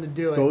want him to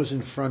do it. goes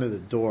in front of the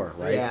door,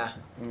 right? Yeah.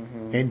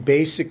 And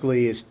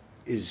basically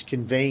is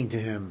conveying to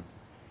him,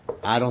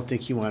 "I don't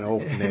think you want to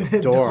open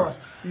that door."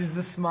 He's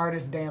the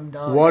smartest damn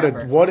dog What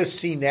ever. a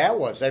scene that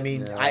was. I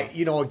mean,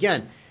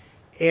 again,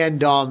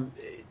 and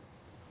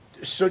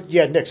so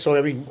yeah, Nick. So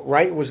I mean,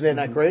 right? Was that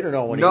not great or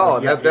no?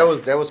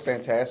 that was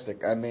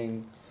fantastic. I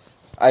mean,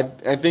 I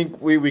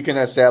think we can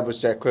establish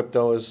that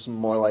Crypto is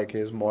more like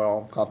his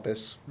moral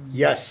compass.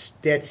 Yes,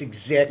 that's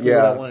exactly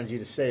what I wanted you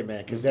to say,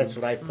 man. Because that's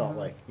what I felt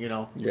like.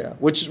 Yeah,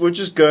 which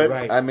is good.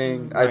 Right. I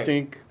mean, I Right.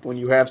 think when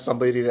you have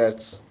somebody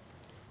that's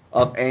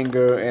of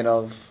anger and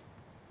of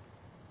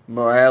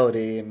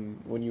morality, and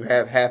when you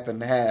have half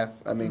and half,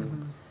 I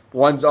mean,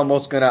 one's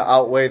almost going to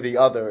outweigh the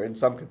other in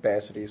some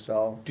capacity.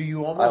 So, Do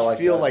you I almost like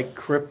feel that. like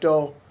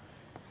Crypto?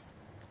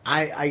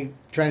 I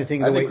trying to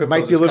think of I the way. think It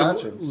might be a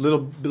Crypto's his little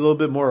conscience. little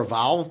bit more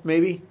evolved,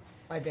 maybe,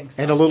 I think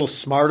so. and a little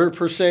smarter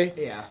per se.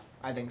 Yeah,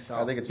 I think so.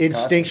 I think it's his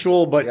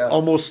Instinctual, conscience. but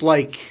almost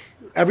like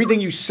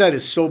everything you said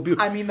is so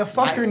beautiful. I mean, the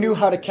fucker knew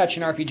how to catch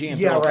an RPG and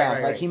Yeah, throw it right, back.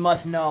 right, Like, right. he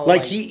must know.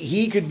 Like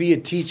he could be a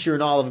teacher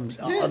and all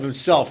of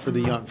himself for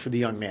the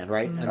young man,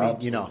 right? I mean,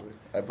 Absolutely.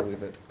 I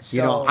believe it.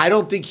 So- I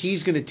don't think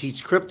he's going to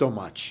teach Crypto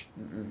much.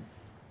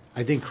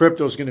 I think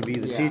Crypto's going to be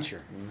the Yeah.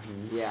 teacher.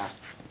 Yeah.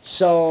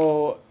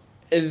 So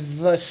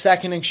the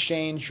second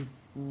exchange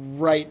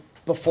right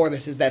before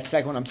this is that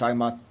second one I'm talking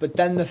about, but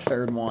then the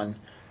third one,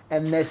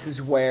 and this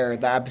is where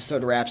the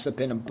episode wraps up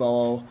in a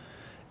bow.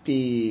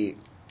 The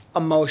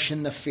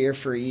emotion, the fear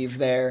for Eve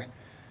there.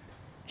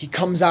 He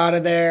comes out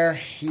of there.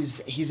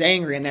 He's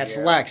angry, and that's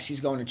Lex. He's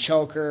going to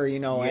choke her, and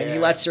he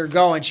lets her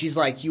go, and she's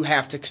like, "You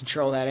have to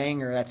control that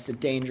anger. That's the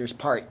dangerous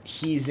part.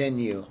 He's in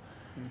you."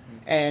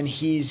 And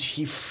he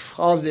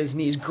falls to his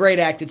knees. Great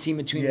acted scene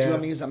between the two of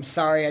them. He goes, "I'm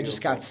sorry, I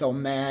just got so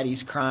mad."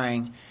 He's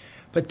crying.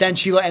 But then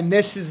and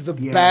this is the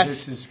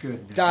best this is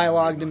good.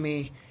 dialogue to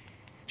me.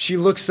 She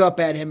looks up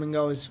at him and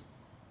goes,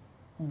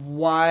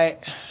 why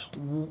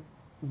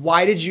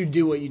did you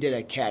do what you did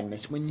at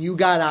Cadmus? When you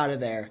got out of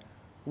there,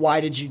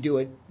 why did you do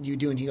what you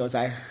do? And he goes,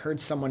 I heard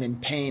someone in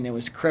pain. It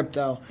was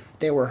Crypto.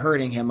 They were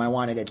hurting him. I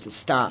wanted it to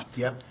stop.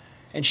 Yep.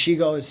 And she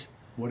goes,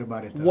 What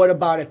about it? what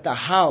about at the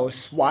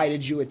house? Why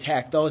did you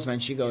attack those men?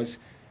 She goes,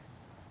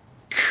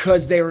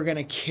 because they were going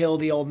to kill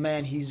the old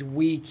man. He's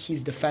weak.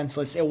 He's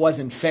defenseless. It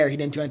wasn't fair. He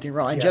didn't do anything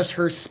wrong. And just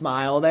her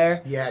smile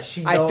there,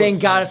 she. I knows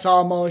think got that. us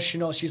all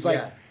emotional. She's like,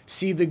 Yeah.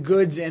 see the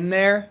goods in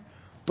there,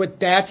 but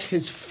that's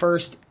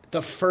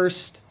the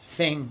first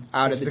thing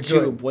out of the the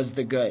tube good. was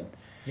the good.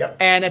 Yep.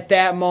 And at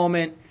that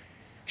moment,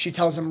 She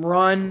tells him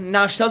run.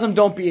 Now she tells him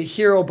don't be a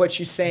hero, but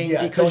she's saying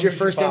because your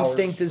first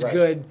instinct is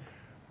good,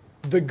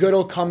 the good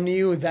will come to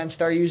you. Then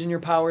start using your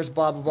powers.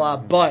 Blah blah blah.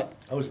 But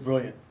that was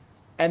brilliant.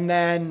 And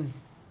then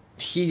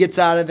he gets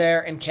out of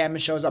there, and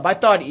Cadmus shows up. I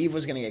thought Eve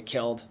was going to get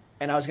killed,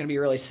 and I was going to be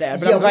really sad.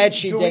 But I'm glad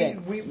she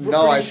didn't. We're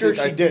pretty sure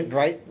she didn't,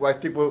 right? Well, I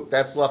think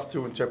that's left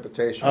to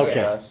interpretation. Okay.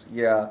 Yes.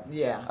 Yeah.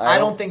 Yeah. I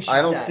don't think she's dead.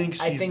 I don't think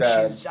she's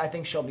dead. I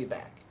think she'll be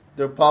back.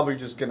 They're probably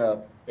just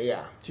gonna.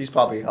 Yeah. She's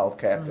probably a health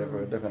captive.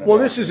 Or they're gonna. Well,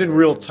 this is in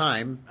real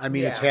time. I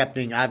mean, Yeah. it's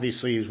happening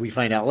obviously as we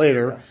find out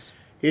later. Yes.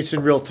 It's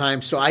in real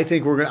time, so I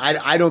think we're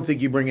gonna. I don't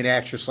think you bring an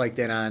actress like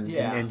that on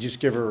and just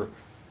give her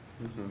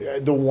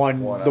the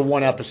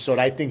one episode.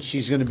 I think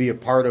she's going to be a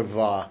part of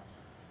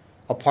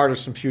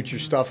some future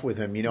stuff with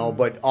him, you know.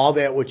 But all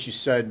that what you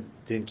said,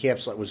 the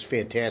encapsulate was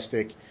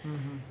fantastic.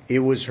 It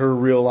was her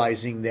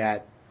realizing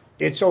that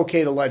it's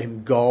okay to let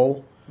him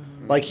go.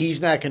 Like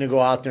he's not going to go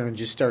out there and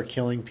just start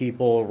killing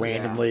people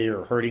randomly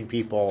or hurting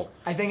people.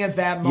 I think at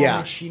that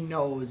moment she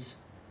knows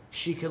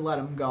she could let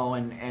him go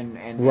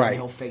and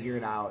he'll figure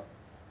it out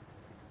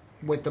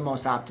with the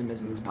most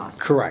optimism as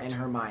possible. Correct. In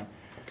her mind.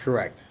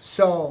 Correct.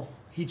 So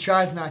he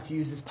tries not to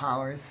use his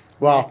powers.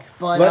 Well,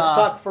 but, let's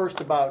talk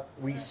first about,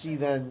 we see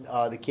then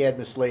the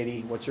Cadmus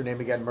lady, what's her name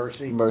again,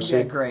 Mercy?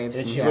 Yeah, Graves.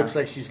 And she looks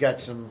like she's got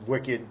some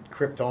wicked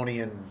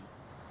Kryptonian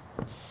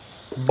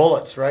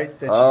bullets, right?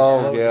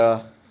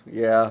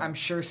 Yeah. I'm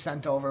sure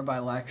sent over by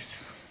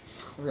Lex.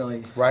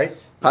 Really. Right?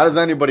 How does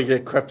anybody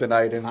get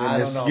kryptonite in I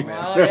this? don't know,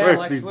 man.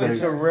 Well,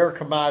 It's a rare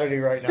commodity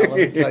right now, let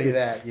me tell you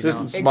that. You Just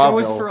know? in It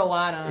Smallville. goes for a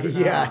lot on, on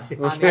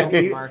the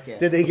open market.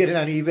 Did they get it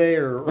on eBay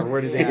or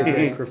where did they get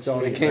the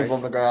Kryptonian? It came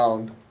from the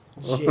ground.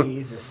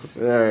 Jesus.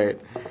 All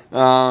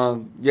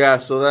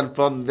right. So then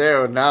from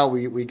there, now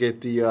we get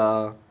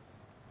the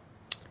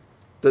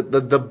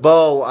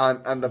bow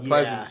on the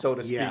present, so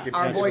to speak. If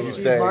Our you boy should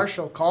Steve say.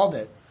 Marshall called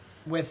it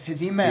with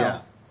his email. Yeah.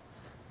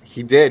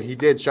 He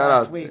did. Shout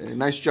Last out. week.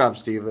 Nice job,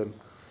 Steven.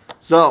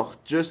 So,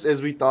 just as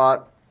we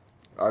thought,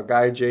 our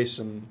guy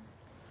Jason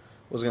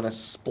was going to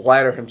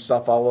splatter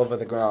himself all over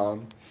the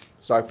ground.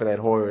 Sorry for that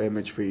horror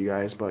image for you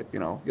guys, but,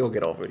 you'll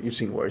get over it. You've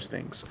seen worse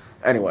things.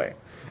 Anyway,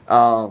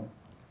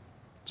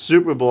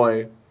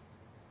 Superboy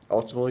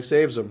ultimately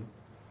saves him.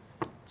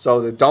 So,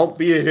 the don't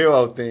be a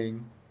hero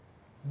thing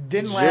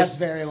Didn't last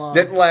very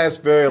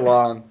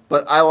long.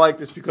 But I like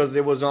this because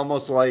it was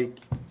almost like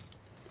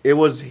it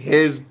was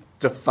his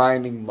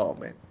defining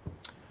moment.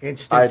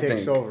 Instinct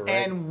takes over, right?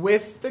 And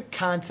with the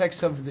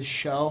context of the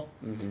show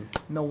and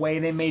the way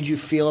they made you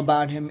feel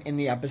about him in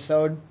the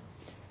episode,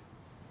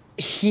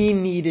 he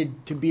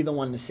needed to be the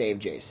one to save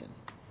Jason.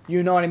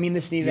 You know what I mean?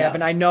 This needed to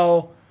happen. I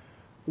know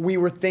we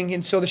were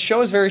thinking... So the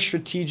show is very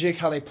strategic,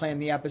 how they plan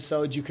the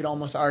episodes. You could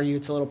almost argue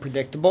it's a little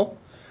predictable.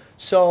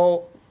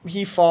 So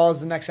he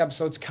falls. The next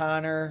episode's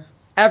Connor.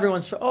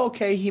 Everyone's,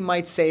 okay, he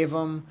might save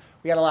him.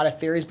 We got a lot of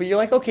theories. But you're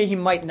like, okay, he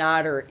might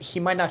not, or he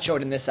might not show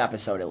it in this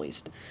episode at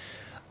least.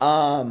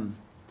 But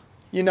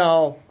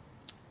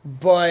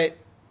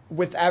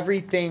with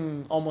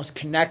everything almost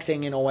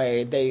connecting in a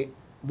way, they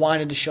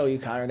wanted to show you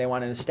Connor. They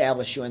wanted to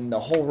establish you, and the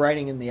whole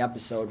writing in the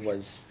episode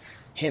was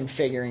him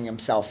figuring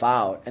himself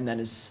out. And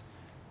then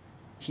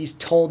he's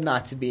told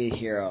not to be a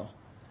hero,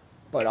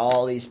 but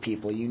all these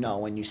people,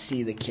 when you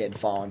see the kid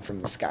falling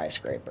from the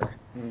skyscraper,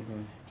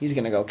 he's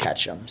gonna go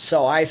catch him.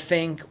 So I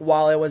think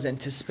while it was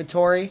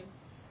anticipatory,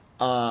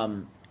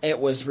 it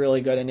was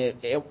really good, and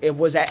it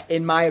was,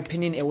 in my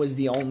opinion, it was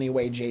the only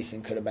way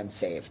Jason could have been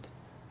saved.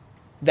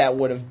 That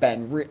would have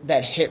been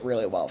that hit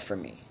really well for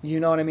me.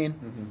 You know what I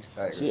mean?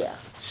 I agree. So yeah.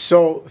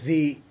 So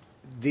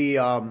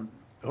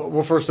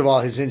well, first of all,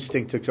 his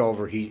instinct took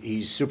over.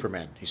 He's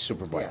Superman. He's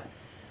Superboy. Yeah.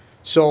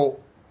 So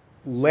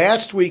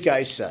last week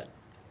I said,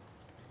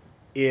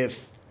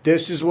 if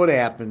this is what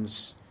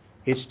happens,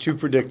 it's too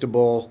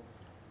predictable.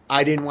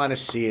 I didn't want to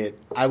see it.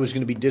 I was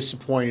going to be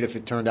disappointed if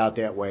it turned out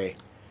that way.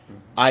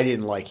 I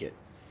didn't like it.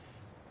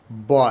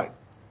 But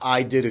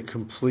I did a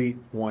complete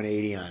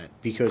 180 on it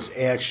because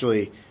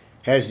actually,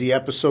 as the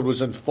episode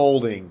was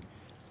unfolding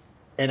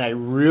and I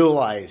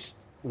realized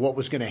what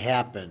was going to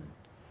happen,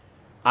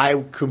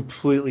 I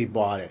completely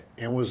bought it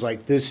and was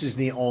like, this is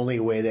the only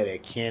way that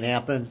it can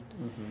happen.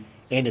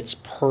 And it's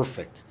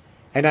perfect.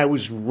 And I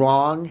was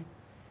wrong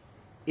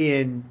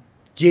in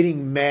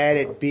getting mad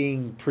at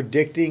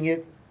predicting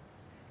it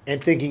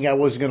and thinking I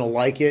wasn't going to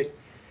like it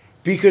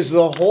because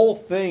the whole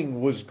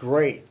thing was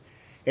great.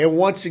 And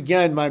once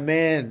again, my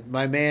man,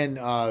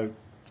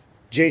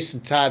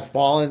 Jason Todd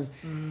falling,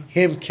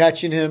 him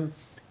catching him,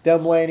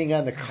 them landing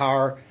on the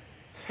car,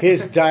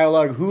 his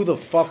dialogue, who the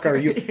fuck are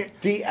you?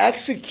 The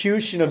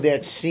execution of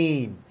that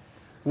scene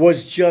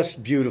was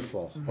just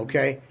beautiful,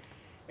 okay?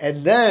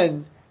 And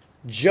then,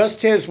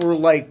 just as we're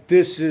like,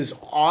 this is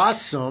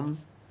awesome,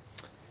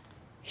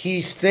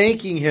 he's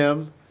thanking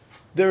him,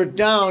 they're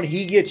down,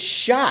 he gets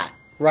shot,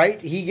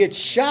 right? He gets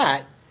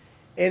shot,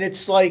 and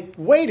it's like,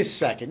 wait a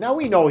second. Now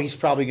we know he's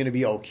probably going to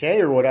be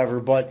okay or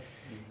whatever, but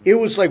it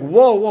was like,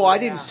 whoa, I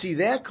didn't see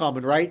that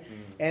coming, right?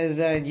 And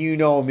then you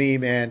know me,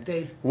 man.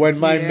 They- When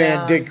my yeah.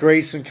 man Dick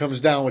Grayson comes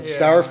down with Yeah.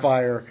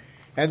 Starfire,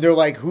 and they're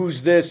like,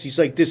 "Who's this?" He's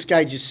like, "This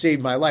guy just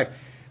saved my life."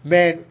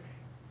 Man,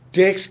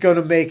 Dick's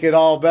gonna make it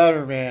all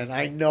better, man.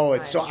 I know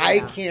it. So I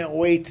Yeah. can't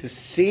wait to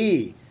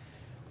see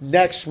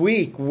next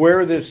week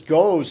where this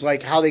goes,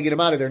 like how they get him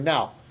out of there.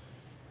 Now,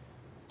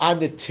 on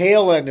the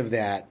tail end of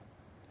that,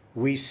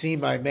 we see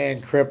my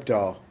man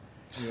Crypto,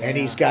 and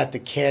he's got the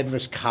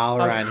Cadmus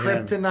collar A on him.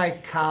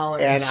 kryptonite collar.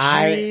 And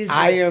Jesus.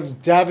 I am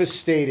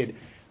devastated.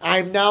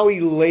 I'm now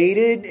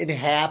elated and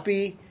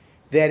happy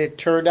that it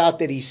turned out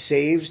that he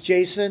saves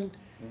Jason.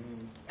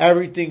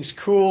 Everything's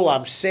cool.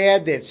 I'm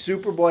sad that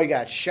Superboy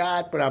got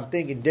shot, but I'm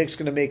thinking Dick's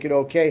going to make it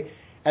okay.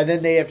 And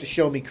then they have to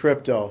show me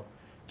Crypto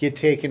get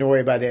taken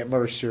away by that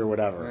Mercer or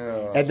whatever.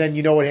 Yeah. And then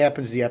you know what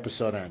happens? The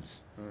episode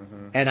ends.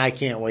 And I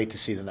can't wait to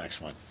see the next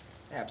one.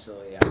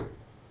 Absolutely, yeah.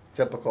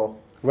 Typical.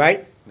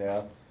 Right?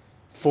 Yeah.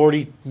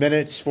 40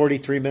 minutes,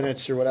 43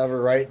 minutes or whatever,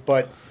 right?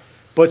 But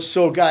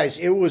so guys,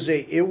 it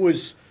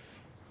was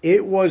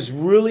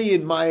really,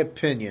 in my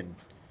opinion,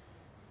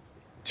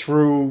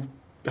 through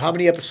how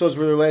many episodes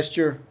were there last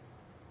year?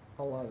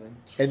 11.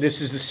 And this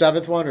is the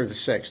 7th one or the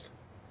 6th?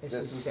 This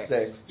is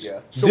sixth, yeah.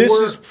 So this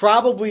we're- is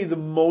probably the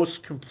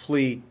most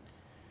complete,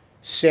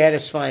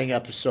 satisfying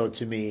episode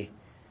to me.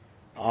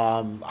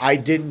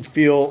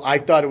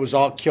 I thought it was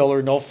all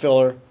killer, no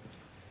filler.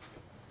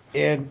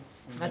 And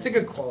That's a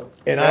good quote.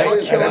 And All I-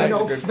 killer, that is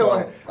no a good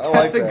filler. quote. I like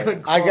That's a that.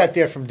 good quote. I got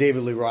that from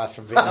David Lee Roth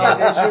from Vietnam. Oh,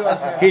 did you?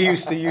 Okay. He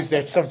used to use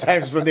that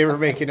sometimes when they were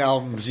making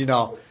albums,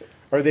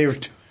 or they were.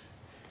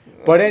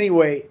 But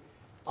anyway,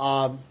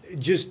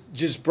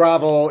 just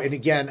bravo. And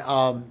again,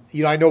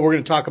 I know we're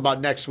going to talk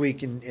about next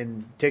week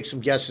and take some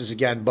guesses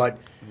again, but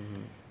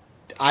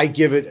I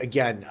give it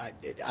again.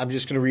 I'm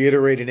just going to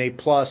reiterate an A+.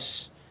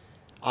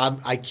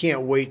 I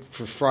can't wait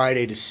for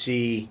Friday to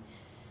see.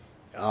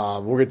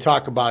 We're going to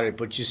talk about it,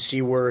 but just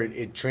see where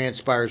it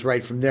transpires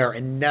right from there.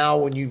 And now,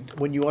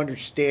 when you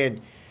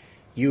understand,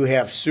 you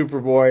have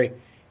Superboy,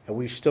 and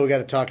we've still got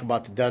to talk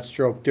about the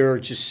Deathstroke. There are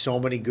just so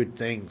many good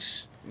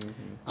things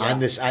on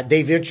this.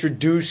 They've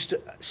introduced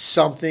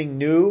something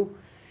new,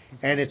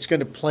 and it's going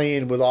to play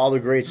in with all the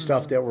great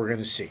stuff that we're going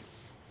to see.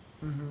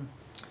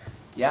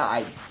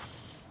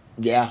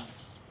 Yeah,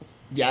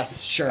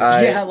 Yes, sure.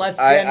 I let's.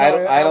 I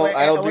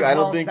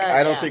don't think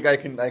I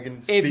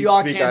can speak If you all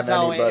on can't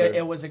tell, any better.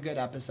 it was a good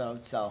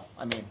episode. So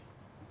I mean,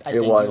 I It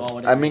think you all was.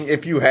 would I agree. mean,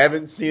 if you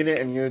haven't seen it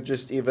and you're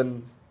just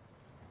even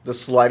the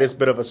slightest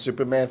bit of a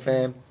Superman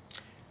fan,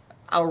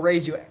 I'll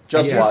raise you.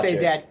 Just you watch say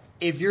it. that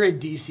if you're a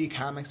DC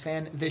Comics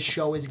fan, this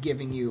show is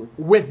giving you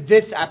with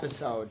this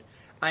episode.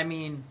 I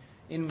mean,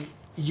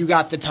 you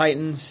got the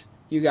Titans,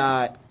 you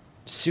got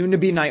soon to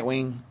be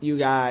Nightwing, you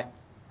got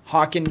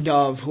Hawk and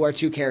Dove, who are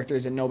two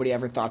characters that nobody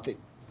ever thought that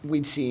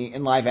we'd see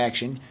in live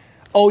action.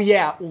 Oh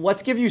yeah,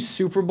 let's give you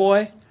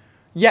Superboy.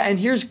 Yeah, and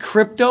here's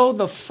Crypto,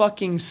 the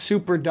fucking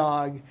super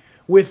dog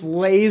with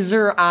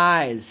laser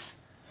eyes.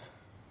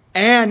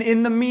 And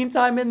in the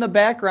meantime, in the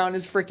background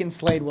is freaking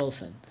Slade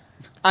Wilson.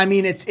 I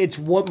mean, it's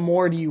what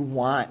more do you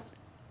want?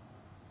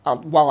 I'll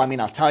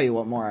tell you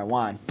what more I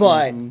want,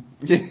 but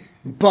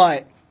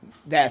but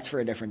that's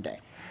for a different day.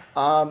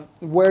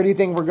 Where do you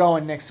think we're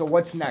going, Nick? So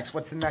what's next?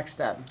 What's the next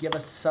step? Give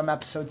us some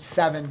episode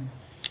 7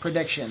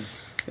 predictions.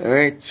 all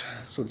right.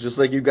 So just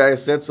like you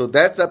guys said, so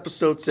that's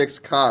episode 6,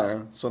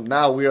 Connor. So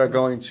now we are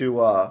going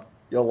to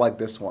you'll like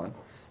this one.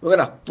 We're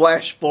gonna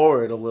flash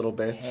forward a little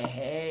bit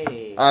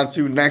Hey.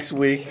 onto next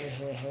week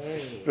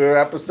Hey. for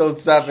episode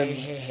 7.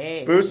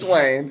 Hey. Bruce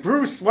Wayne.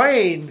 Bruce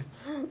Wayne?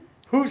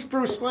 Who's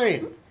Bruce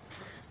Wayne?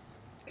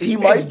 He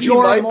might be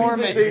Jorah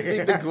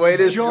Mormont. the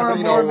greatest, Jorah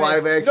Mormont.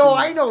 live action. No,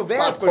 I know that,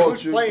 pop but who's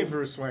culture. playing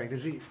Bruce Wayne?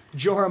 Is he?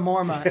 Jorah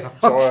Mormont.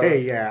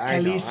 Okay, yeah, I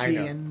know.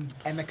 Khaleesi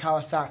and the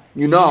Kawasaki.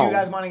 You know. Do you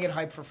guys want to get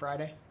hyped for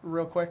Friday,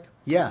 real quick?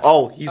 Yeah.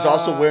 Oh, he's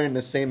also wearing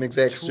the same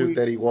exact suit tweet-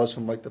 that he was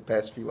from like the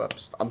past few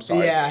episodes. I'm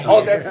sorry. Yeah,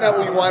 Oh, he- that's not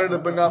what you wanted to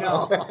bring up.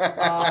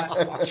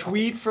 No.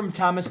 Tweet from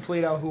Thomas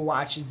Polito, who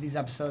watches these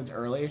episodes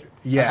early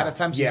ahead of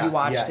time, so he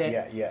watched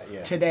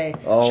it today.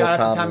 Oh, Shout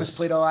out Thomas. to Thomas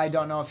Polito. I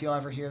don't know if you'll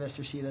ever hear this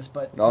or see this,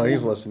 but No,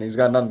 he's listening. He's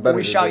got nothing better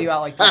we to shout do. you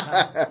out like 3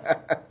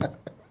 times.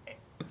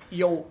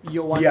 You'll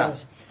wonder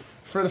this.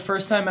 For the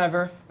first time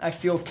ever, I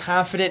feel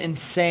confident in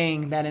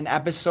saying that an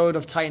episode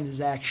of Titans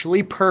is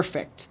actually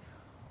perfect.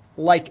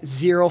 Like,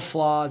 0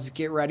 flaws.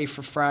 Get ready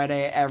for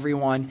Friday,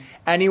 everyone.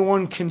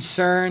 Anyone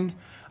concerned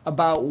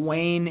about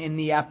Wayne in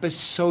the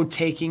episode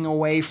taking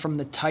away from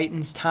the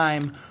Titans'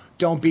 time,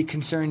 don't be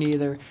concerned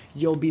either.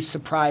 You'll be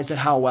surprised at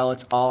how well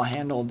it's all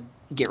handled.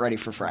 Get ready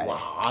for Friday.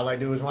 Wow, all I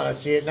do is want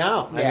to see it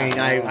now. Yeah. I mean,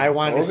 I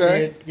wanted to see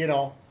Okay. it,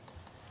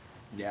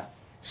 Yeah.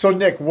 So,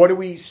 Nick,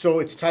 so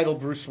it's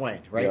titled Bruce Wayne,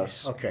 right?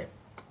 Yes. Okay.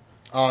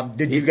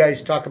 Did you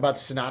guys talk about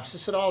the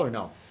synopsis at all, or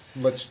no?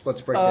 Let's break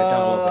that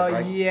down a little bit,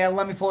 right? Yeah,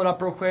 let me pull it up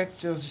real quick.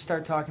 Just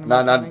start talking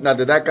about something. Now,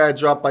 did that guy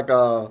drop like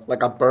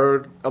a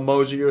bird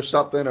emoji or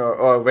something,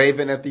 or a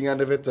raven at the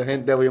end of it to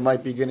hint that we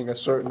might be getting a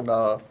certain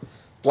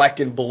black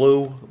and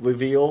blue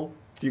reveal?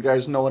 You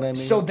guys know what I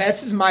mean? So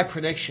this is my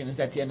prediction is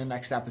at the end of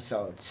next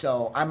episode.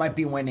 So I might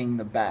be winning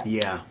the bet.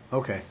 Yeah.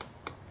 Okay.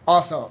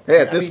 Also, hey,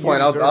 at this point,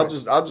 you I'll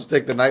deserve just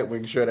take the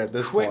Nightwing shirt at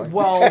this point.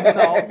 Well,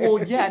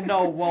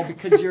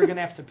 because you're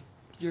gonna have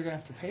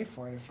to pay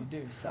for it if you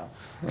do. So,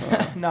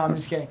 no, I'm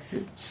just kidding.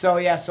 So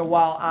yeah, so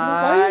while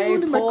why are you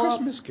ruining my pull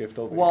Christmas up, gift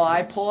over while here?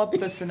 I pull up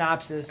the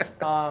synopsis,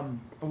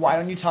 why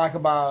don't you talk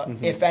about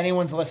if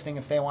anyone's listening,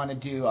 if they want to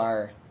do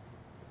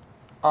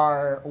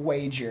our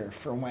wager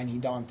for when he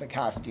dons the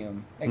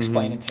costume,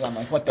 explain it to them,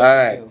 like what they All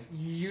can right. do.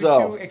 You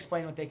So- two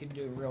explain what they can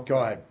do real quick. Go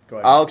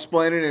ahead. I'll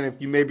explain it, and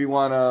if you maybe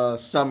want to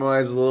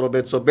summarize a little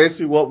bit. So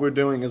basically what we're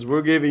doing is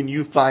we're giving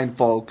you fine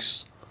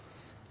folks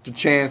the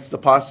chance to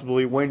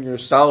possibly win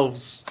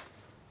yourselves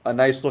a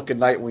nice-looking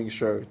Nightwing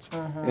shirt.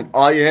 And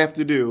all you have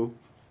to do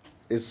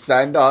is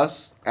send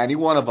us, any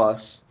one of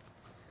us,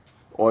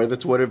 or the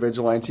Twitter,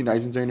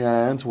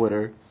 Vigilante1939 on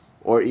Twitter,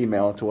 or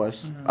email it to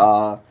us,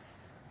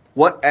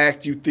 what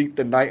act you think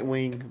the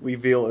Nightwing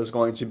reveal is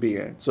going to be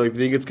in. So if you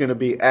think it's going to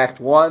be Act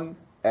 1,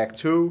 Act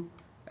 2,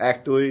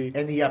 Act 3,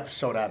 And the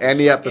episode, obviously. and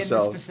the episode.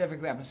 In the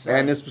specific episode.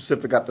 And this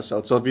specific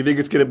episode. So if you think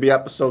it's going to be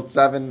episode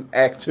 7,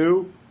 Act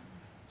 2,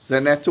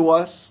 send that to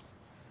us.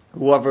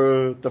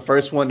 Whoever the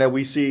first one that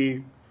we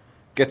see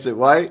gets it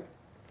right,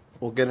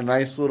 we'll get a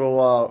nice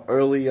little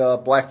early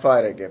Black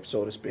Friday gift,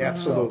 so to speak.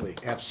 Absolutely.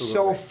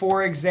 So,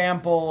 for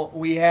example,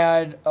 we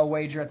had a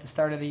wager at the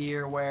start of the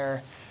year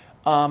where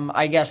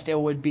I guessed it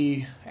would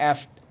be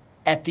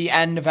at the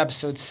end of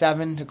episode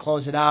 7 to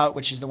close it out,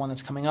 which is the one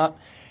that's coming up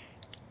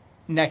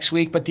next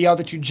week. But the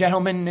other two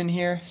gentlemen in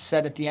here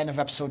said at the end of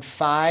episode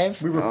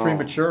 5. We were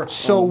premature.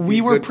 So we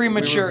were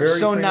premature. very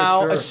So now,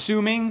 premature.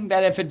 assuming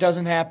that if it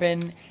doesn't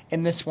happen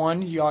in this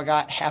one, y'all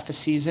got half a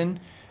season.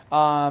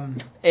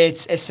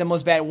 It's as simple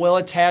as that. We'll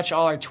attach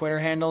all our Twitter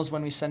handles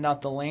when we send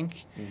out the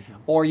link,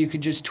 or you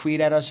could just tweet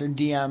at us or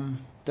DM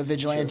the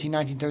Vigilante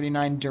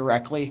 1939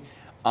 directly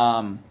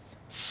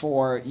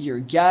for your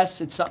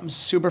guess. It's something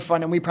super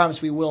fun, and we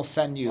promise we will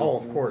send you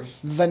of course.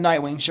 the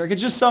Nightwing shirt.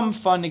 It's just something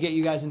fun to get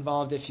you guys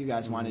involved if you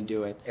guys want to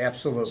do it.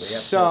 Absolutely.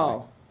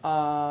 So,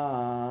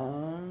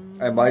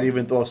 I might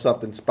even throw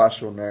something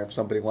special in there if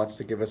somebody wants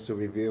to give us a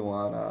review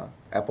on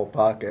Apple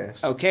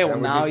Podcasts. okay, well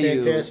would now be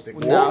you fantastic.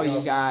 now Yes.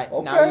 you got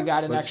Okay. now you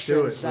got an Let's extra do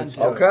it. Let's incentive.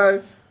 do it.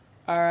 Okay.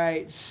 All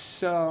right,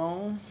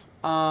 so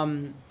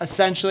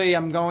essentially,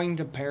 I'm going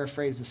to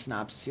paraphrase the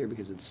synopsis here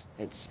because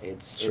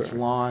it's Sure.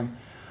 long.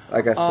 I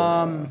guess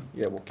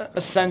yeah, we'll keep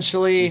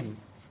Essentially,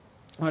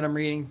 what I'm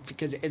reading,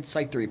 because it's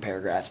like 3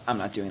 paragraphs. I'm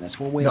not doing this.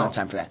 We don't have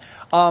time for that.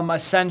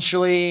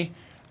 Essentially,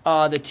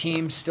 the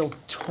team's still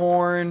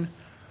torn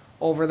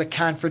over the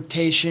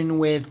confrontation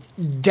with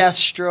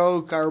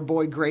Deathstroke. Our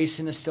boy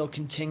Grayson is still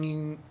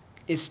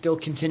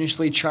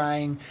continuously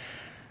trying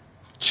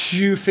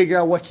to figure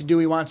out what to do.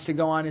 He wants to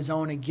go on his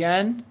own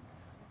again.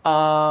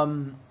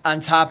 On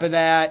top of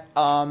that,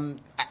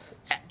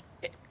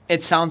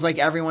 it sounds like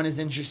everyone is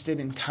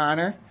interested in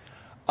Connor.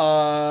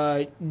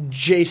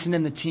 Jason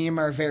and the team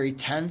are very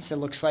tense. It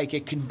looks like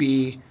it could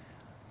be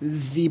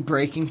the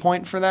breaking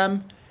point for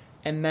them.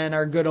 And then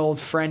our good old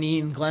friend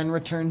Ian Glenn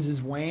returns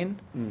as Wayne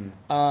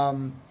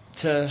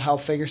to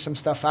help figure some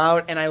stuff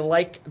out. And I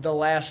like the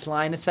last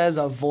line. It says,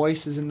 a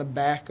voice is in the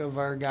back of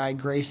our guy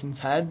Grayson's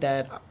head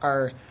that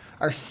are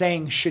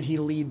saying, should he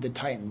lead the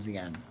Titans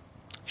again?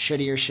 Should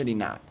he or should he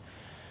not?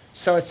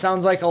 So it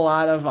sounds like a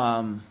lot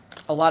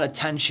of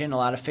tension, a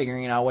lot of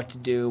figuring out what to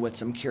do with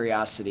some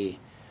curiosity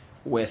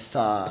with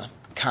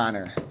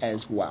Connor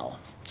as well.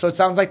 So it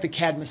sounds like the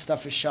Cadmus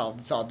stuff is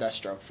shelved. It's all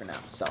Deathstroke for now.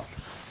 So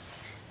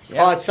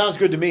It sounds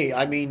good to me.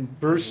 I mean,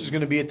 Bruce is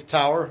going to be at the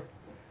tower,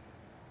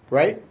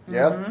 right?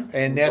 Yeah.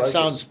 And that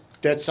sounds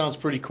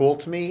pretty cool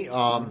to me.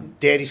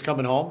 Daddy's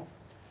coming home.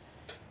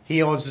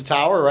 He owns the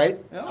tower, right?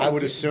 I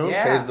would assume.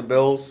 yeah. Pays the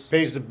bills.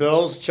 Pays the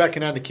bills,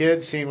 checking on the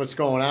kids, seeing what's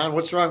going on.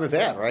 What's wrong with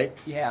that, right?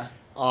 Yeah.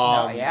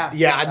 Yeah.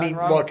 I Nothing mean,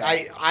 wrong look,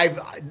 with that. I've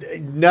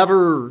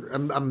never.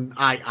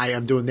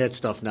 I'm doing that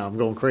stuff now. I'm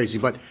going crazy,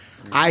 but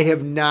I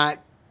have not.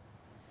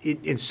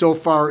 In so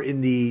far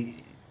in the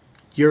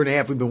year and a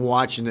half we've been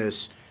watching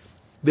this,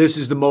 this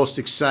is the most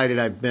excited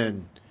I've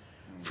been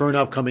for an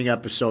upcoming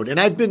episode, and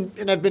I've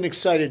been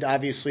excited,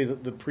 obviously,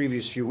 the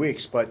previous few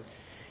weeks, but.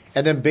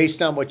 And then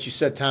based on what you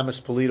said,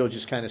 Thomas Polito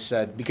just kind of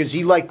said, because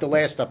he liked the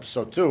last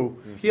episode too.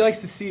 He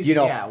likes the season, You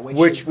know, yeah.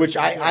 which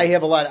I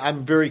have a lot.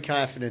 I'm very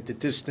confident that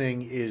this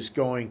thing is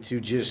going to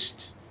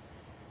just.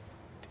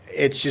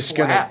 It's just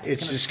Slap. gonna.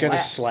 It's just gonna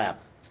slap.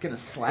 It's gonna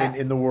slap.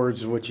 In the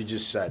words of what you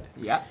just said.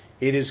 Yeah.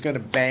 It is gonna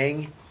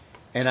bang,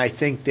 and I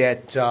think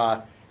that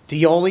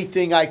the only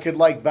thing I could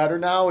like better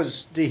now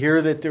is to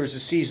hear that there's a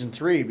season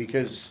 3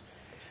 because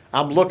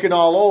I'm looking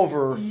all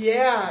over.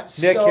 Yeah.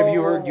 Nick, so have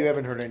you heard? You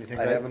haven't heard anything.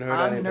 I right? haven't heard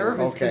I'm anything.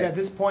 nervous because Okay. at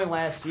this point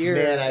last year,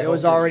 Man, I it hope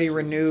was already there's-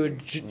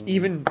 renewed,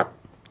 even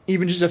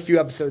just a few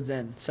episodes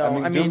in. So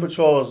I mean, Doom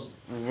Patrol is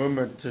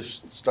rumored to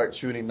start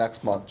shooting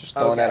next month. Just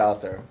throwing that out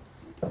there.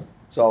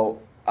 So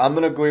I'm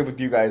gonna agree with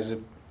you guys. If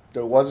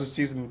there was a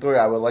season 3,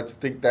 I would like to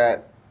think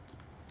that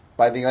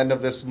by the end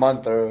of this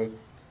month or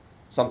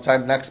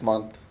sometime next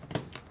month,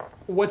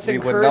 What's we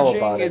would know about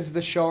encouraging it. is the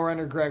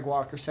showrunner Greg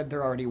Walker said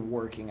they're already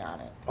working on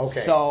it. Okay.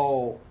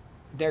 So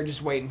they're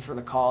just waiting for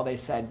the call. They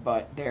said,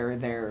 but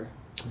they're.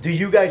 Do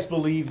you guys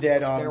believe that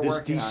They're this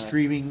working on it.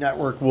 streaming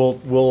network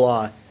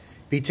will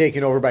be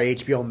taken over by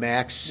HBO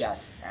Max?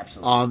 Yes,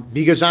 absolutely.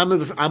 Because I'm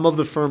of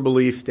the firm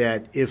belief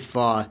that if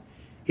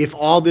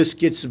all this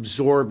gets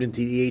absorbed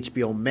into the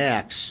HBO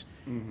Max,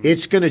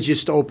 it's going to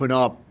just open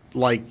up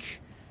like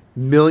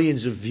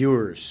millions of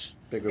viewers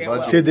Bigger It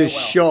budget. will. to this It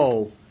will.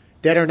 show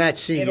that are not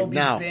seeing It'll it be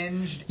now.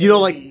 binged. You know,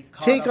 It'll like be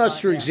caught take up us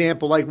on- for yeah.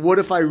 example. Like, what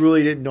if I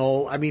really didn't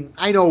know? I mean,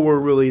 I know we're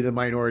really the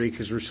minority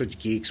because we're such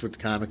geeks with the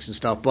comics and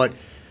stuff. But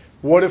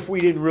what if we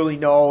didn't really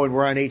know and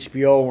we're on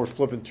HBO and we're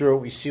flipping through it?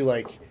 And we see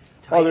like,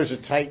 oh, there's a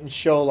Titans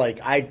show. Like,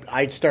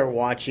 I'd start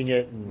watching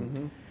it.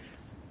 And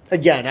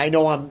again, I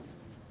know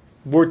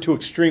we're too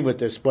extreme with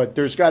this, but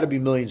there's got to be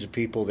millions of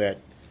people that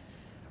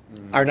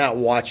are not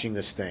watching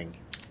this thing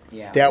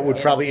Yeah. that would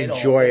It'll- probably it'll-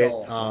 enjoy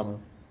it'll-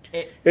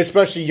 it.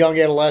 Especially young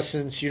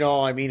adolescents, you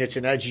know. I mean, it's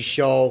an edgy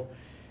show.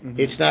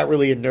 It's not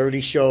really a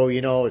nerdy show, you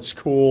know. It's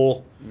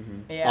cool.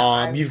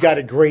 Yeah, You've got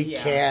a great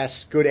yeah.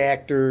 cast, good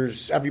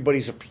actors.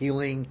 Everybody's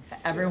appealing.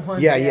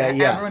 Everyone's Yeah.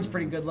 Everyone's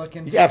pretty good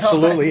looking. so-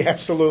 Absolutely,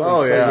 absolutely.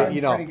 Oh, So, yeah. Everyone's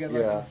you know. pretty good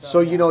looking, yeah.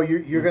 So you know,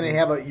 you're gonna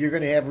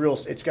have real.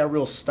 It's got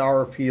real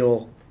star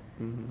appeal.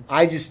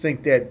 I just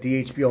think that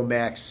the HBO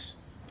Max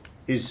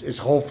is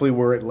hopefully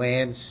where it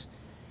lands,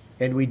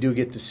 and we do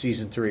get to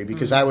season 3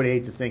 because I would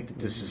hate to think that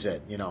this is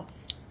it. You know.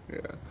 Yeah,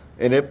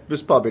 and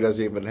this probably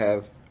doesn't even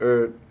have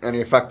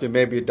any effect.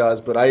 Maybe it does,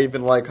 but I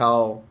even like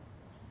how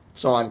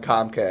it's on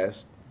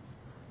Comcast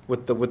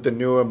with the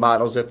newer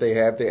models that they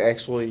have. They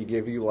actually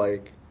give you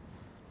like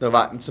the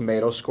Rotten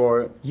Tomato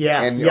score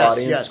Yeah. and the Yes.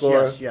 audience Yes.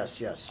 score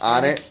Yes.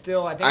 on It's it.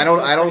 still- I think I it's don't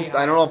still I don't pretty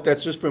I don't know high. if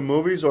that's just for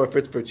movies or if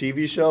it's for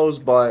TV shows,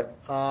 but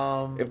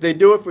Um, if they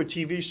do it for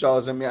TV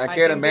shows, I mean, I I can't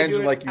think they do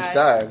imagine it- like you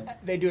said.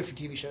 They do it for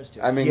TV shows too.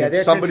 I mean, Yeah, if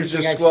that's somebody's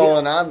just interesting. I've scrolling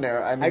seen- on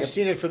there. I mean, I've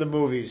seen it for the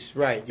movies,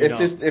 right? You if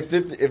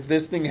know. if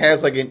this thing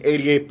has like an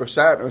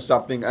 88% or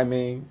something, I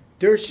mean,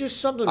 There's just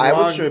something I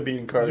wrong. would sure be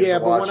encouraged Yeah,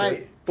 to watch but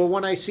it.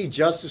 when I see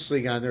Justice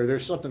League on there,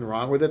 there's something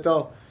wrong with it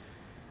though,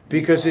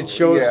 because it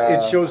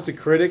shows the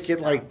critic at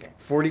like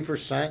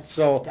 40%.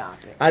 So Stop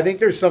it. I think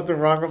there's something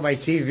wrong with my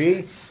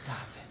TV. Stop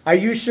it. Are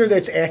you sure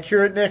that's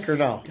accurate, Nick, or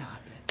no? Stop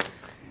it.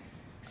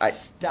 I-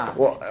 Stop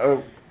well,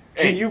 it.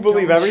 Can you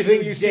believe Don't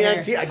everything you you see on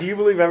dare. TV? Do you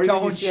believe everything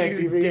you Don't see on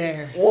you TV?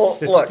 dare. well,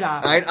 look,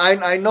 Stop I, it.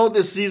 I I know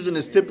this season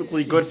is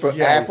typically good for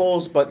Yeah.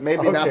 apples, but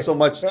maybe not Okay. so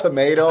much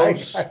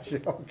tomatoes. I got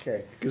you.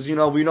 Okay. Because we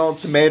know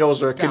tomatoes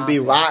can be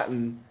Stop it.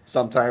 rotten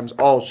sometimes.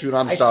 Oh shoot,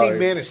 I'm I sorry. see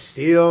Man of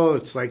Steel.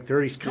 It's like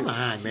 30s. Come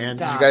on, man.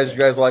 Stop. you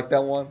guys like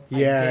that one?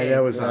 Yeah, did. that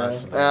was Yeah.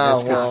 awesome. Oh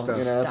That's good well, stuff.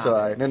 you know that's Stop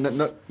all right. it.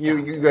 No,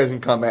 you guys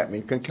can come at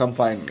me. Come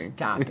find me.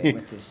 Stop it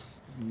with this.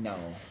 No.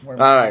 We're All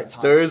not right.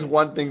 talking. There is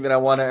one thing that I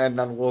want to end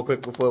on real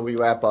quick before we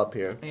wrap up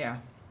here, Yeah.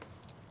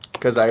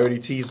 because I already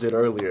teased it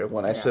earlier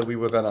when I said we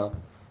were gonna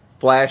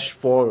flash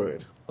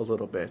forward a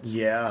little bit.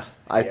 Yeah.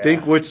 I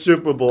think with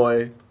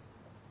Superboy,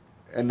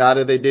 and now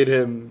that they did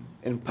him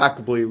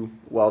impeccably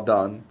well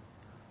done,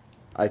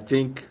 I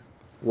think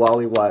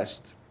Wally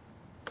West,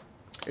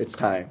 it's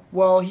time.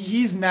 Well,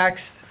 he's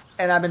next,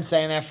 and I've been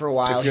saying that for a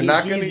while. If you're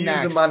not going to he's use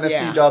next, him on the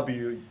yeah.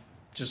 CW,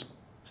 just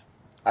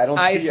I don't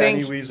see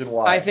any reason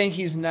why. I think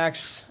he's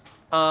next.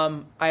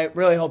 I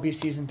really hope he's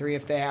season 3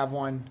 if they have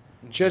one.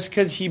 Just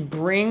because he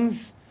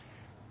brings...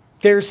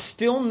 There's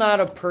still not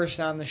a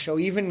person on the show.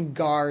 Even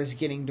Gar's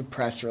getting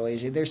depressed really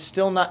easily. There's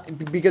still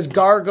not... Because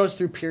Gar goes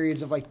through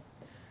periods of like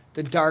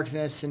the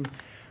darkness, and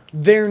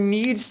there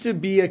needs to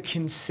be a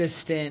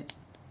consistent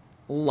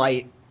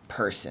light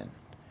person.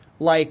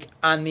 Like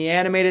on the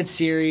animated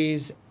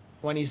series,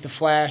 when he's the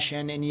Flash,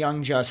 and in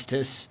Young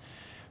Justice,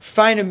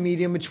 find a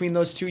medium between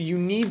those two. You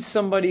need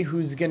somebody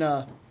who's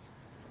gonna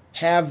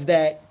have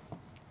that,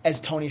 as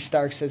Tony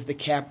Stark says, the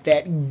Cap,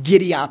 that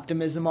giddy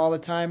optimism all the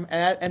time,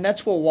 and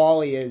that's what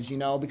Wally is, you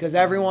know. Because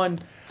everyone,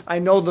 I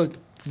know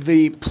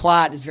the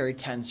plot is very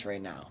tense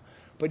right now,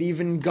 but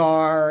even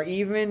Gar,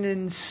 even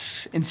in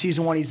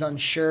season 1, he's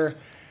unsure.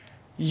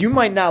 You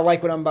might not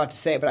like what I'm about to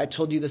say, but I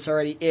told you this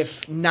already.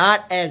 If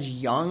not as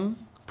young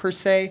per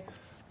se,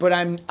 but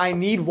I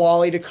need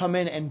Wally to come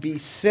in and be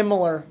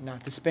similar,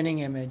 not the spinning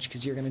image,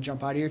 because you're going to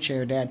jump out of your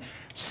chair, Dad.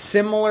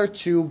 Similar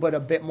to, but a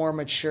bit more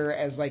mature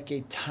as like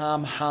a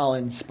Tom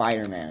Holland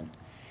Spider-Man.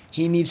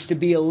 He needs to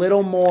be a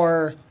little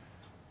more,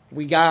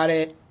 we got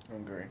it. I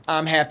agree.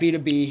 I'm happy to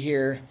be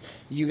here.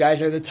 You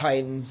guys are the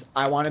Titans.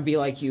 I want to be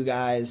like you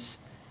guys.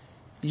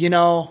 You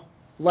know,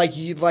 like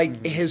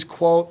his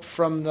quote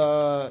from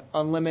the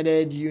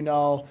Unlimited, you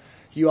know,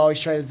 you always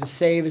try to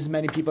save as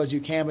many people as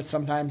you can, but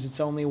sometimes it's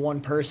only one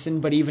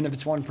person. But even if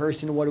it's one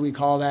person, what do we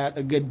call that?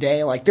 A good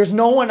day? Like, there's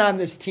no one on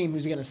this team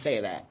who's going to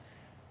say that.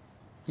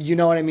 You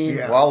know what I mean?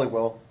 Yeah. Wally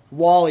will.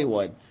 Wally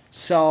would.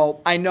 So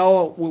I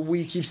know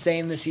we keep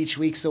saying this each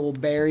week, so we'll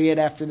bury it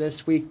after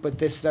this week, but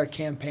this is our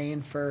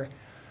campaign for...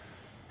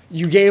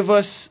 You gave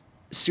us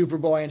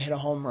Superboy and hit a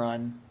home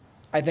run.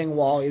 I think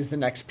Wally is the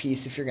next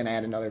piece if you're going to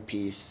add another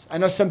piece. I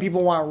know some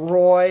people want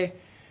Roy.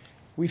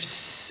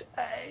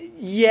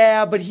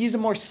 Yeah, but he's a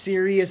more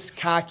serious,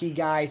 cocky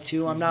guy,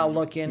 too. I'm not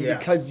looking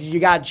because you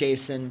got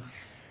Jason.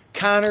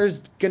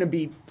 Connor's going to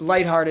be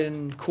lighthearted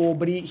and cool,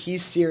 but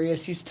he's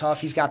serious. He's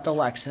tough. He's got the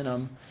Lex in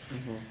him.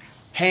 Mm-hmm.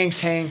 Hank's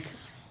Hank.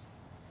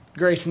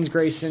 Grayson's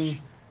Grayson.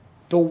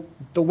 The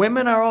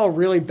women are all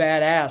really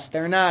badass.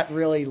 They're not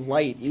really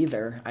light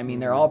either. I mean,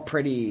 they're all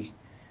pretty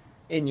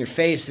in your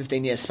face if they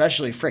need,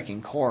 especially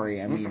freaking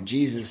Corey. I mean,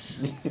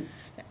 Jesus.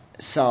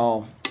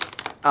 So,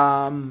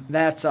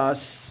 that's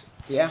us.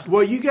 Yeah.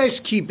 Well, you guys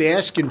keep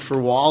asking for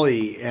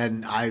Wally,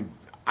 and I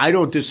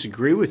don't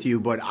disagree with you,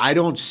 but I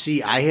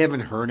haven't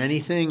heard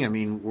anything. I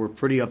mean, we're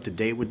pretty up to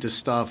date with this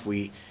stuff.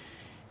 We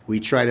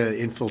try to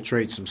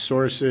infiltrate some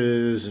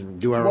sources and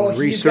do our own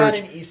research.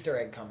 He's got an Easter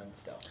egg coming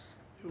still.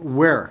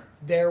 Where?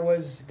 There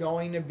was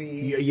going to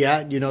be...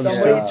 Yeah, you know...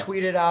 Somebody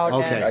tweeted out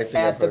okay.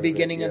 at the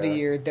beginning of the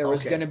year there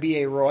was going to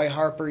be a Roy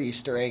Harper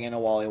Easter egg and a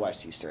Wally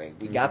West Easter egg.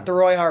 We got the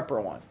Roy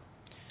Harper one.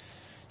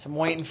 So I'm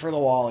waiting for the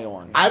Wally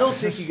one. I don't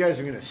think you guys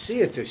are going to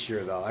see it this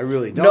year, though. I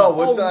really don't.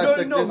 No,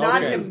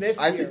 not him this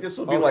year. I think this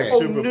will be like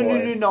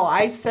Superboy. No.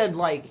 I said,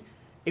 like,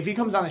 if he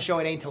comes on the show,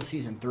 it ain't till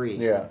season 3.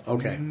 Yeah.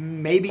 Okay.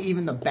 Maybe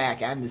even the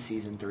back end of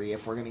season 3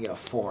 if we're going to get a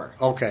 4.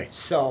 Okay.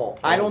 So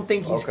I don't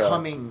think he's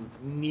coming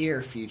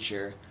near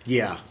future.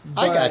 Yeah.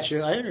 I got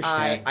you. I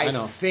understand.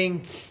 I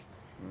think,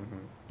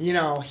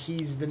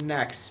 he's the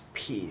next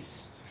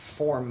piece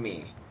for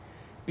me.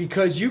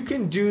 Because you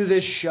can do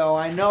this show.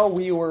 I know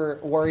we were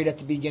worried at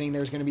the beginning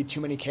there was going to be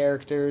too many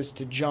characters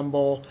to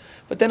jumble.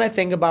 But then I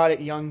think about it,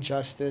 Young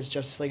Justice,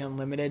 Justice League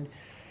Unlimited.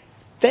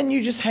 Then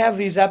you just have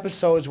these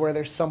episodes where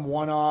there's some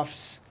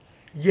one-offs.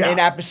 Yeah. An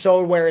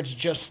episode where it's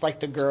just like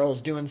the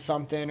girls doing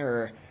something.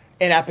 Or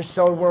an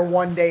episode where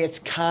one day it's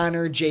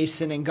Connor,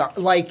 Jason, and Gar.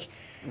 Like,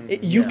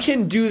 you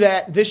can do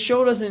that. This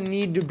show doesn't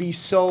need to be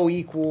so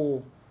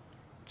equal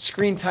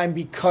screen time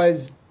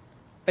because...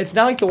 It's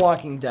not like The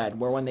Walking Dead,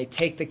 where when they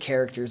take the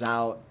characters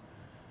out,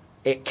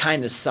 it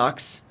kind of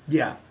sucks.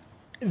 Yeah.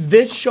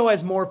 This show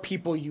has more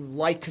people you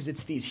like because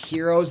it's these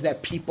heroes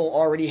that people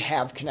already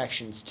have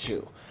connections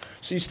to.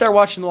 So you start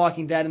watching The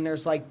Walking Dead, and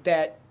there's like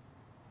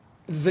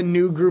the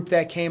new group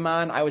that came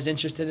on. I was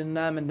interested in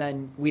them, and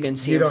then we didn't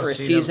see them for a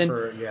season.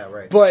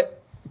 Right.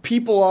 But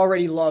people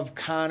already love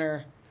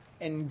Connor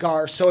and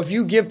Gar. So if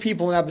you give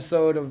people an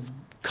episode of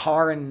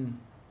Gar and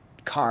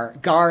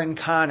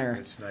Connor,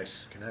 it's a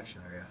nice connection.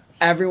 Yeah.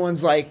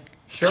 Everyone's like,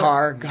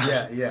 sure.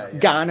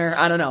 Goner,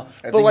 I don't know.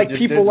 But like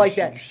people like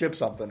that. Ship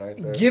something right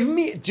there. Give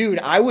me, dude,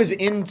 I was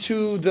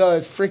into the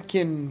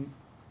freaking,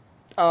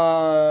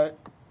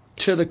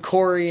 to the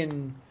Corey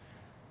and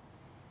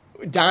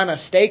Donna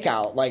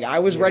stakeout. Like I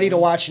was ready to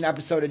watch an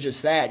episode of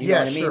just that. You know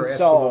what I mean? Sure,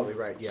 so, absolutely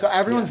right. Yeah. So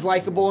everyone's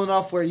likable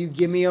enough where you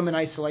give me them in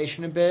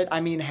isolation a bit.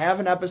 I mean, have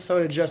an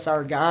episode of just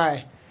our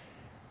guy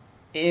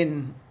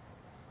in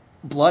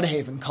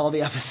Bloodhaven. Call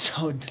the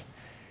episode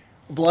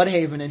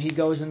Bloodhaven, and he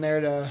goes in there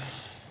to...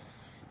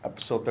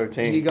 Episode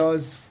 13. He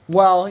goes,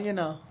 well,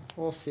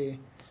 we'll see.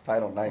 It's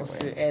titled Nightwing. We'll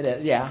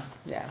see.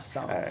 Yeah.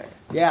 So, right.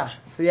 Yeah.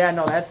 So yeah,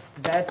 no,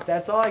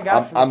 that's all I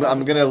got.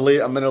 I'm gonna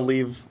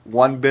leave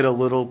one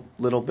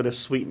little bit of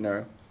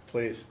sweetener,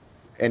 please.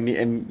 And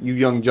you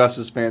Young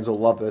Justice fans will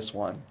love this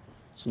one.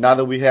 So now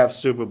that we have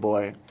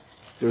Superboy,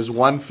 there's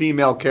one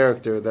female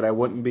character that I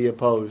wouldn't be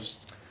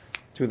opposed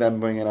to them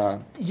bringing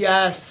on.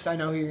 Yes, I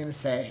know who you're going to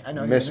say.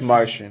 Miss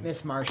Martian.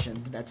 Miss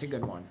Martian. That's a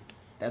good one.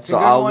 So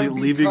I'll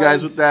leave you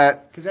guys with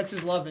that. Because that's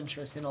his love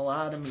interest in a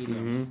lot of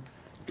mediums.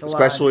 Mm-hmm.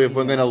 Especially if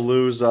we're going to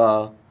lose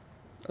a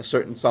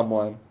certain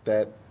someone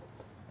that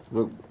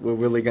we're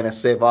really going to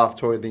save off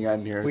toward the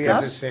end here. We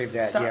have to save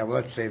that. Yeah, well,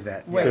 let's save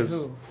that. Wait,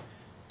 who?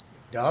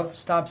 Dove?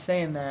 Stop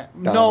saying that.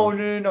 No.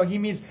 He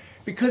means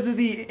because of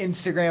the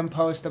Instagram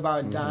post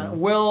about Don.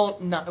 We will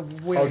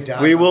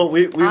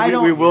be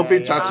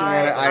touching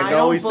on it. I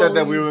know we said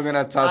that we were going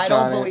to touch on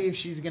it. I don't believe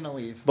she's going to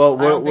leave. But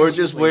we're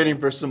just waiting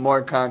for some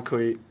more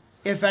concrete.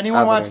 If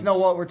anyone wants to know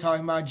what we're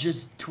talking about,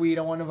 just tweet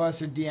on one of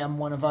us or DM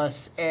one of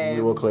us, and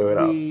we will clear it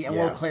up.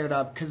 We'll clear it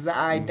up because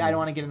I don't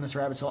want to get in this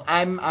rabbit hole.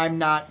 I'm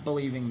not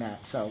believing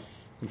that, so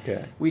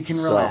we can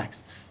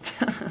relax.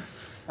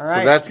 All right.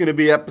 So that's going to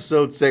be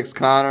episode 6,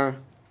 Connor.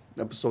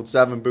 Episode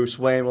 7, Bruce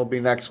Wayne, will be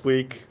next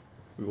week.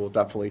 We will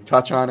definitely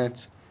touch on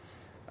it.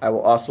 I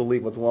will also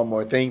leave with one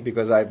more thing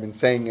because I've been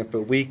saying it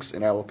for weeks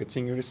and I will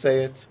continue to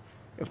say it.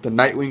 If the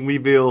Nightwing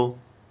reveal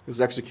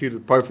is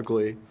executed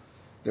perfectly,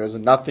 there's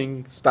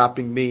nothing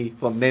stopping me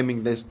from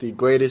naming this the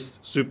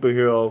greatest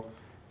superhero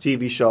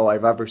TV show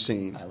I've ever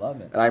seen. I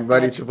love it. And I'm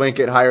ready to rank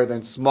it higher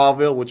than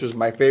Smallville, which was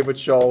my favorite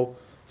show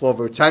for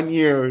over 10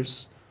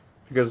 years.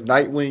 Because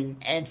Nightwing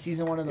and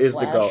season 1 of the is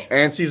Flash. the GOAT.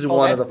 And season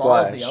 1 of the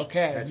Flash. Ballsy.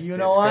 Okay, that's what?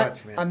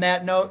 Guts, on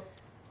that note,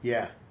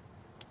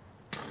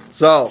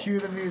 So cue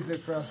the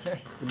music, bro.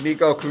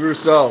 Nico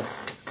Caruso,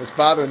 his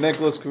father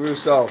Nicholas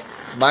Caruso.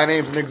 My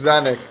name's Nick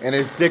Zenick, and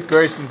as Dick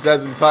Grayson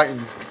says in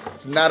Titans,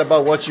 it's not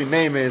about what your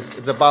name is;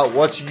 it's about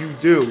what you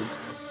do.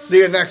 See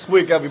you next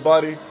week,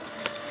 everybody.